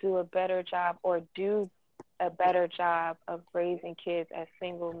will do a better job or do a better job of raising kids as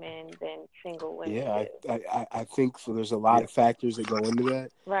single men than single women. Yeah, I think so. There's a lot of factors that go into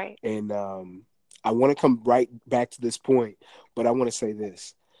that. Right. And I want to come right back to this point, but I want to say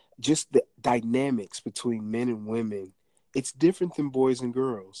this. Just the dynamics between men and women, it's different than boys and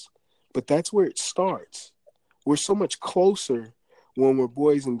girls. But that's where it starts. We're so much closer when we're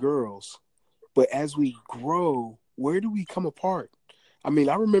boys and girls. But as we grow, where do we come apart? I mean,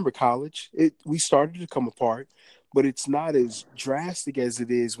 I remember college. We started to come apart, but it's not as drastic as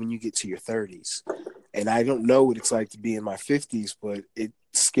it is when you get to your 30s. And I don't know what it's like to be in my 50s, but it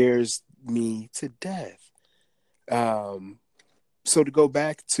scares me to death. So to go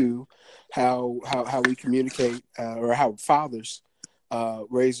back to how we communicate or how fathers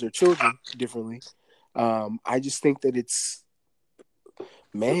raise their children differently, I just think that it's,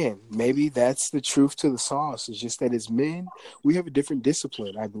 man, maybe that's the truth to the sauce. It's just that as men, we have a different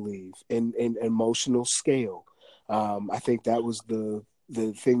discipline, I believe, and emotional scale. I think that was the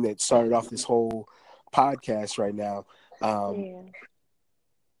thing that started off this whole podcast right now.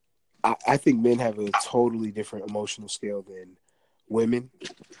 I think men have a totally different emotional scale than women.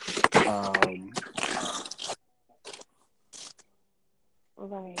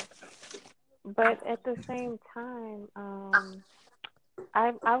 Right. But at the same time,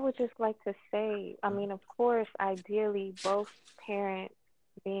 I would just like to say, I mean, of course, ideally, both parents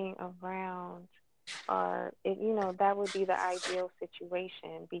being around that would be the ideal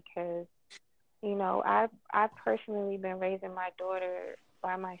situation because, I've personally been raising my daughter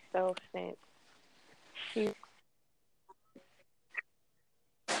by myself since she was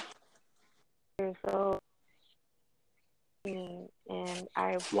years old, and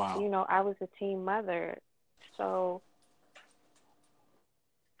I was a teen mother, so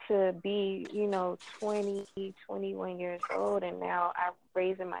to be, 20, 21 years old, and now I'm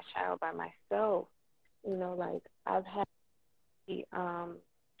raising my child by myself, like I've had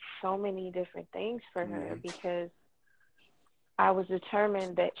so many different things for her because I was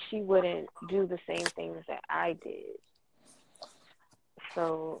determined that she wouldn't do the same things that I did.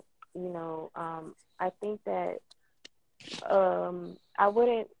 So, I think that I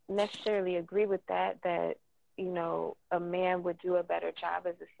wouldn't necessarily agree with that, a man would do a better job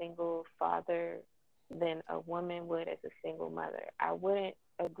as a single father than a woman would as a single mother. I wouldn't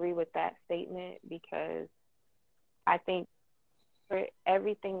agree with that statement because I think for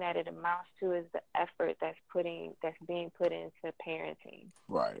everything that it amounts to is the effort that's being put into parenting.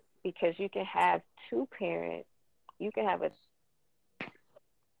 Right. Because you can have two parents, you can have a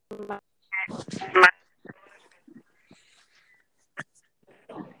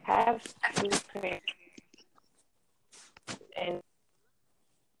have two parents, and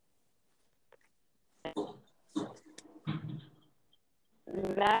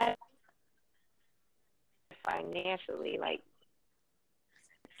not financially, like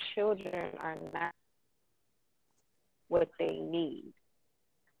children are not what they need.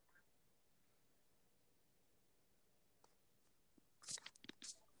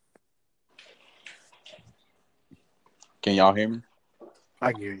 Can y'all hear me?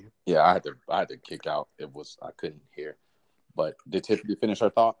 I hear you. Yeah, I had to kick out. I couldn't hear. But did Tiffany finish her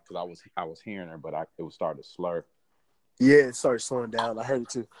thought? Because I was hearing her, but it was starting to slur. Yeah, it started slowing down. I heard it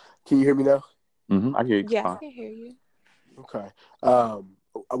too. Can you hear me now? Mm-hmm. I hear you. Yeah, I can hear you. Okay.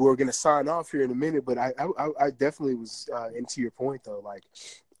 We're gonna sign off here in a minute, but I definitely was into your point though. Like,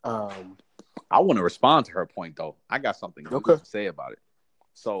 I want to respond to her point though. I got something good to say about it.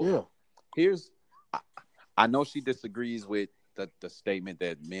 So I know she disagrees with the statement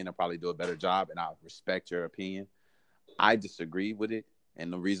that men will probably do a better job, and I respect your opinion. I disagree with it,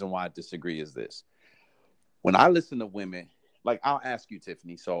 and the reason why I disagree is this: when I listen to women, like I'll ask you,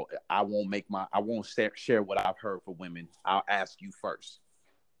 Tiffany. So I won't share what I've heard for women. I'll ask you first.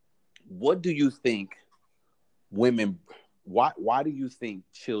 What do you think women? Why do you think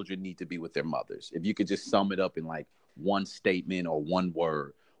children need to be with their mothers? If you could just sum it up in like one statement or one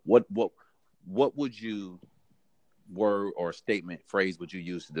word, what would you word or statement phrase would you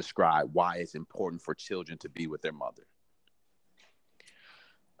use to describe why it's important for children to be with their mother?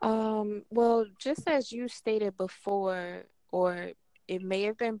 Well, just as you stated before, or it may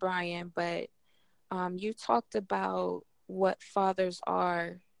have been Brian, but you talked about what fathers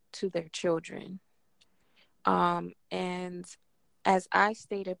are to their children. And as I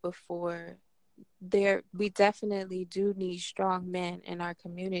stated before, we definitely do need strong men in our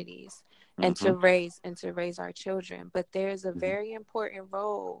communities and to raise our children. But there's a very important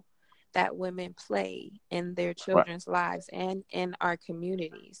role that women play in their children's lives and in our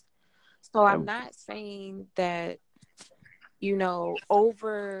communities. So I'm not saying that,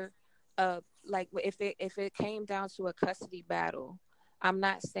 over like if it came down to a custody battle, I'm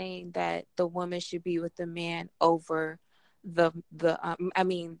not saying that the woman should be with the man over the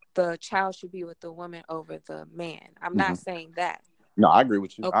child should be with the woman over the man. I'm not saying that. No, I agree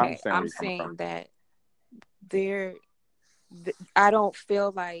with you. Okay, I'm saying that I don't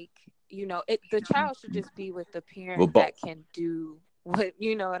feel like, the child should just be with the parent that can do what,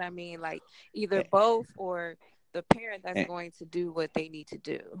 what I mean? Like either both or the parent that's going to do what they need to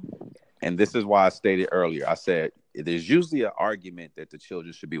do. And this is why I stated earlier, I said, there's usually an argument that the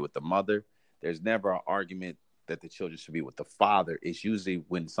children should be with the mother. There's never an argument that the children should be with the father. It's usually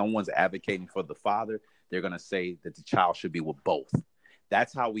when someone's advocating for the father, they're going to say that the child should be with both.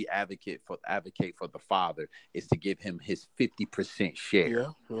 That's how we advocate for the father, is to give him his 50%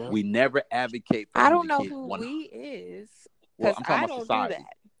 share. Yeah. We never advocate for I don't know who we is. Well, I'm talking about society.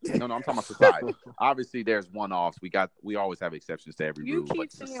 No, I'm talking about society. Obviously, there's one-offs. We always have exceptions to every rule.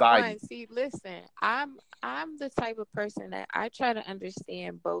 But society. See, listen, I'm the type of person that I try to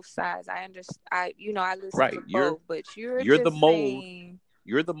understand both sides. I listen to both, but you're the mold.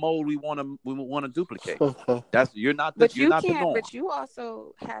 You're the mold we want to duplicate. You're not the norm. But you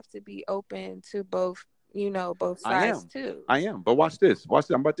also have to be open to both. Both sides too. I am. But watch this.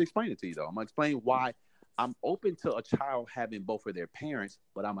 I'm about to explain it to you though. I'm gonna explain why I'm open to a child having both of their parents,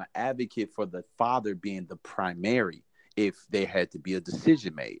 but I'm an advocate for the father being the primary if there had to be a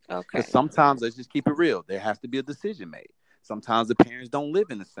decision made. Okay. Because sometimes, let's just keep it real, there has to be a decision made. Sometimes the parents don't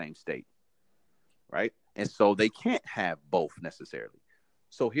live in the same state, right? And so they can't have both necessarily.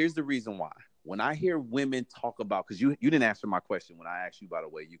 So here's the reason why. When I hear women talk about, because you didn't answer my question when I asked you, by the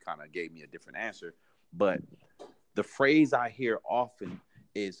way, you kind of gave me a different answer. But the phrase I hear often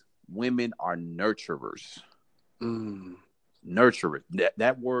is women are nurturers. Nurturers.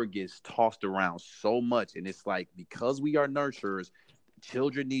 That word gets tossed around so much. And it's like, because we are nurturers,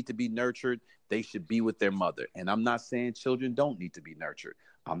 children need to be nurtured. They should be with their mother. And I'm not saying children don't need to be nurtured.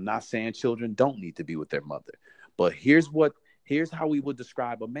 I'm not saying children don't need to be with their mother. But here's how we would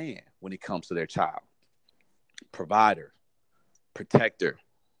describe a man when it comes to their child: provider, protector,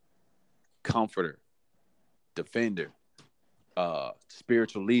 comforter, defender,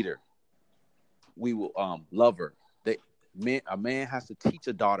 spiritual leader. We will lover. A man has to teach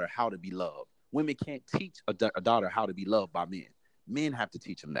a daughter how to be loved. Women can't teach a daughter how to be loved by men. Men have to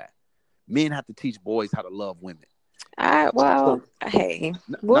teach them that. Men have to teach boys how to love women. We'll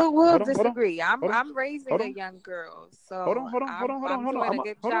disagree. I'm raising a young girl, so I'm doing a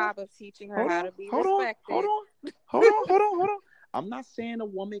good job of teaching her how to be respected. Hold on. I'm not saying a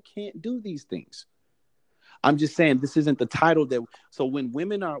woman can't do these things. I'm just saying this isn't the title that. So when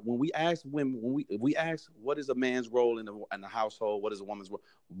we ask women, we ask what is a man's role in the household, what is a woman's role?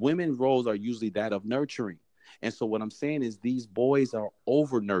 Women's roles are usually that of nurturing. And so what I'm saying is these boys are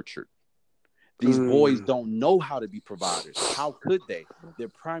over nurtured. These boys don't know how to be providers. How could they? Their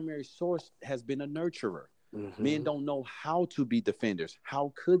primary source has been a nurturer. Men don't know how to be defenders.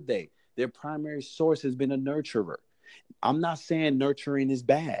 How could they? Their primary source has been a nurturer. I'm not saying nurturing is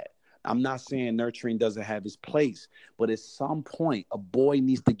bad. I'm not saying nurturing doesn't have its place. But at some point, a boy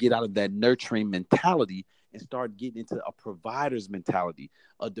needs to get out of that nurturing mentality and start getting into a provider's mentality,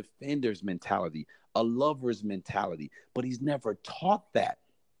 a defender's mentality, a lover's mentality. But he's never taught that.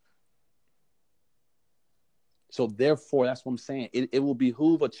 So therefore, that's what I'm saying. It will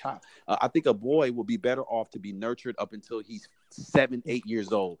behoove a child. I think a boy will be better off to be nurtured up until he's 7, 8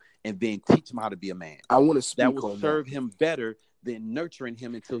 years old, and then teach him how to be a man. I want to speak on that. That will serve him better than nurturing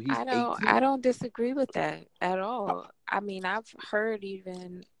him until he's 18. I don't disagree with that at all. I mean, I've heard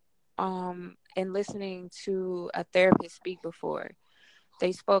even in listening to a therapist speak before,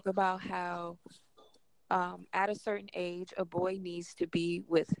 they spoke about how at a certain age, a boy needs to be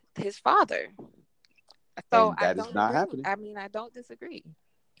with his father. So and that is not happening. I mean, I don't disagree.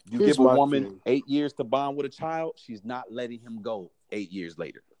 You give a woman 8 years to bond with a child, she's not letting him go 8 years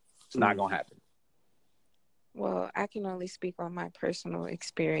later. It's not going to happen. Well, I can only speak on my personal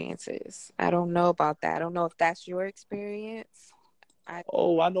experiences. I don't know about that. I don't know if that's your experience. I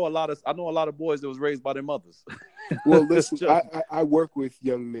know a lot of boys that was raised by their mothers. Well, listen, I work with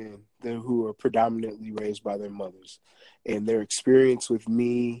young men who are predominantly raised by their mothers, and their experience with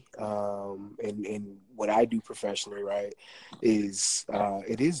me and what I do professionally, right, is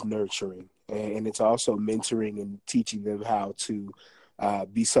it is nurturing, and it's also mentoring and teaching them how to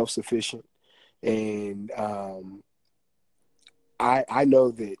be self-sufficient. And I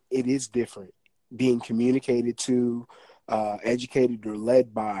know that it is different being communicated to, educated or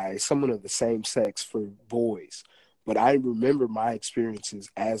led by someone of the same sex for boys. But I remember my experiences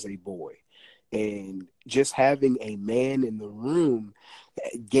as a boy, and just having a man in the room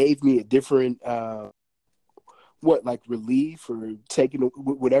gave me a different, relief or taking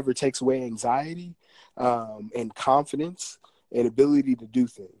whatever takes away anxiety, and confidence and ability to do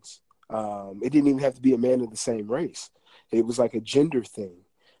things. It didn't even have to be a man of the same race. It was like a gender thing.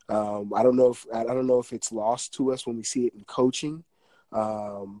 I don't know if it's lost to us when we see it in coaching,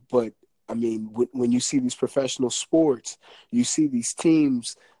 but I mean, when you see these professional sports, you see these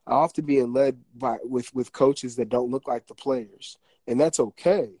teams often being led with coaches that don't look like the players, and that's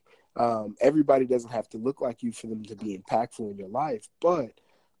okay. Everybody doesn't have to look like you for them to be impactful in your life, but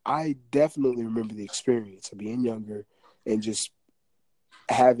I definitely remember the experience of being younger and just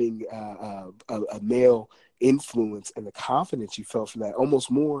having a male influence and the confidence you felt from that, almost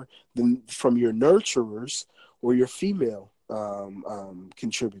more than from your nurturers or your female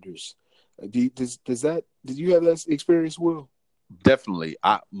contributors. Did you have that experience, Will? Definitely.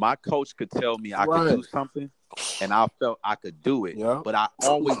 My coach could tell me I could do something, and I felt I could do it. Yeah. But I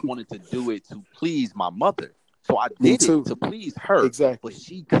always wanted to do it to please my mother. So I did it to please her. Exactly. But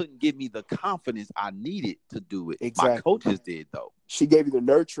she couldn't give me the confidence I needed to do it. Exactly. My coaches did, though. She gave you the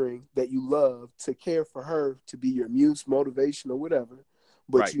nurturing that you love to care for her, to be your muse, motivation, or whatever.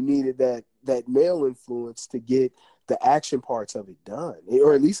 But you needed that male influence to get the action parts of it done.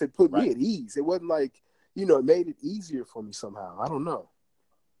 Or at least it put me at ease. It wasn't like, it made it easier for me somehow. I don't know.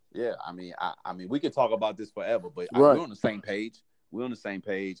 Yeah, I mean, we could talk about this forever, but we're on the same page. We're on the same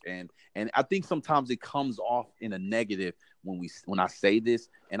page, and I think sometimes it comes off in a negative when I say this,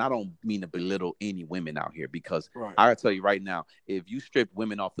 and I don't mean to belittle any women out here, because I gotta tell you right now, if you strip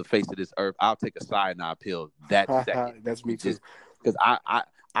women off the face of this earth, I'll take a cyanide pill that second. That's me too. Because I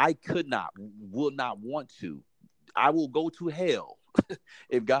will not want to. I will go to hell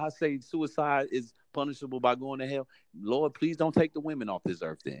if God says suicide is punishable by going to hell. Lord, please don't take the women off this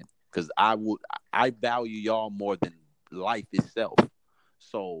earth then, because I value y'all more than life itself.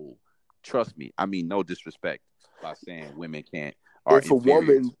 So trust me, I mean no disrespect by saying women can't. If a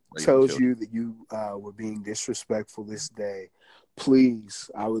woman tells you that you were being disrespectful this day,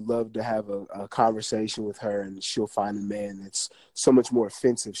 please, I would love to have a conversation with her, and she'll find a man that's so much more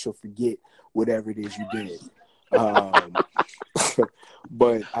offensive, she'll forget whatever it is you did.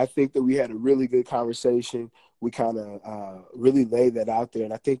 But I think that we had a really good conversation. We kind of really laid that out there,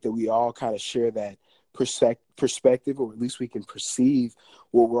 and I think that we all kind of share that perspective, or at least we can perceive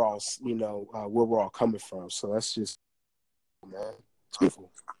what we're all, where we're all coming from. So that's just, man, it's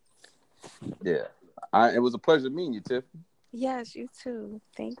beautiful. Yeah, it was a pleasure meeting you, Tiff. Yes, you too.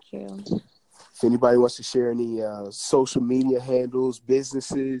 Thank you. If anybody wants to share any social media handles,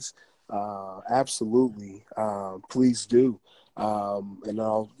 businesses, Absolutely. Please do. And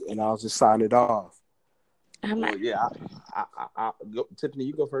I'll just sign it off. Well, yeah. Go, Tiffany,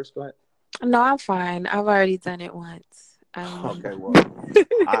 you go first. Go ahead. No, I'm fine. I've already done it once. Okay. Well,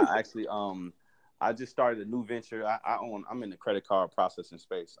 I actually I just started a new venture. I'm in the credit card processing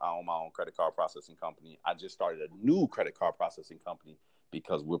space. I own my own credit card processing company. I just started a new credit card processing company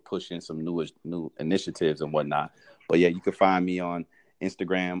because we're pushing some new initiatives and whatnot. But yeah, you can find me on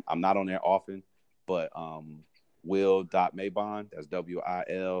Instagram. I'm not on there often, but will.mabon, that's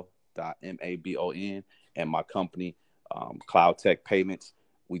WIL.MABON, and my company, Cloud Tech Payments.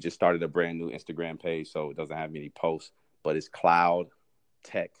 We just started a brand new Instagram page, so it doesn't have many posts, but it's Cloud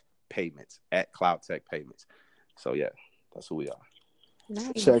Tech Payments, at Cloud Tech Payments. So yeah, that's who we are.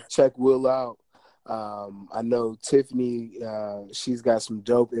 Nice. Check Will out. I know Tiffany, she's got some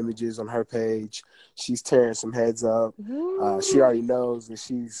dope images on her page. She's tearing some heads up. She already knows that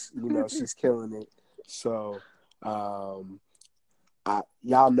she's killing it. So y'all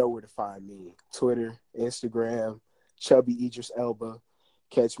know where to find me. Twitter, Instagram, Chubby Idris Elba.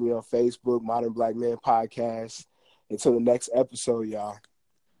 Catch me on Facebook, Modern Black Man Podcast. Until the next episode, y'all.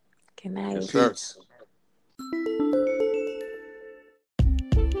 Good night. Yes, sir. Peace.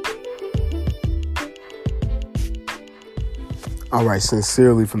 All right,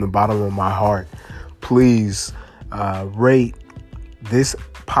 sincerely from the bottom of my heart, please rate this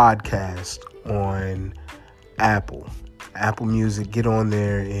podcast on Apple Music. Get on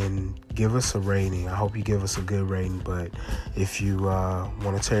there and give us a rating. I hope you give us a good rating, but if you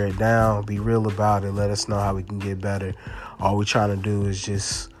want to tear it down, be real about it. Let us know how we can get better. All we're trying to do is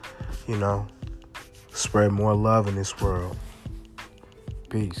just, spread more love in this world.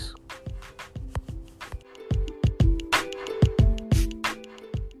 Peace.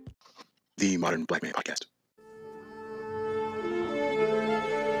 The Modern Black Man Podcast.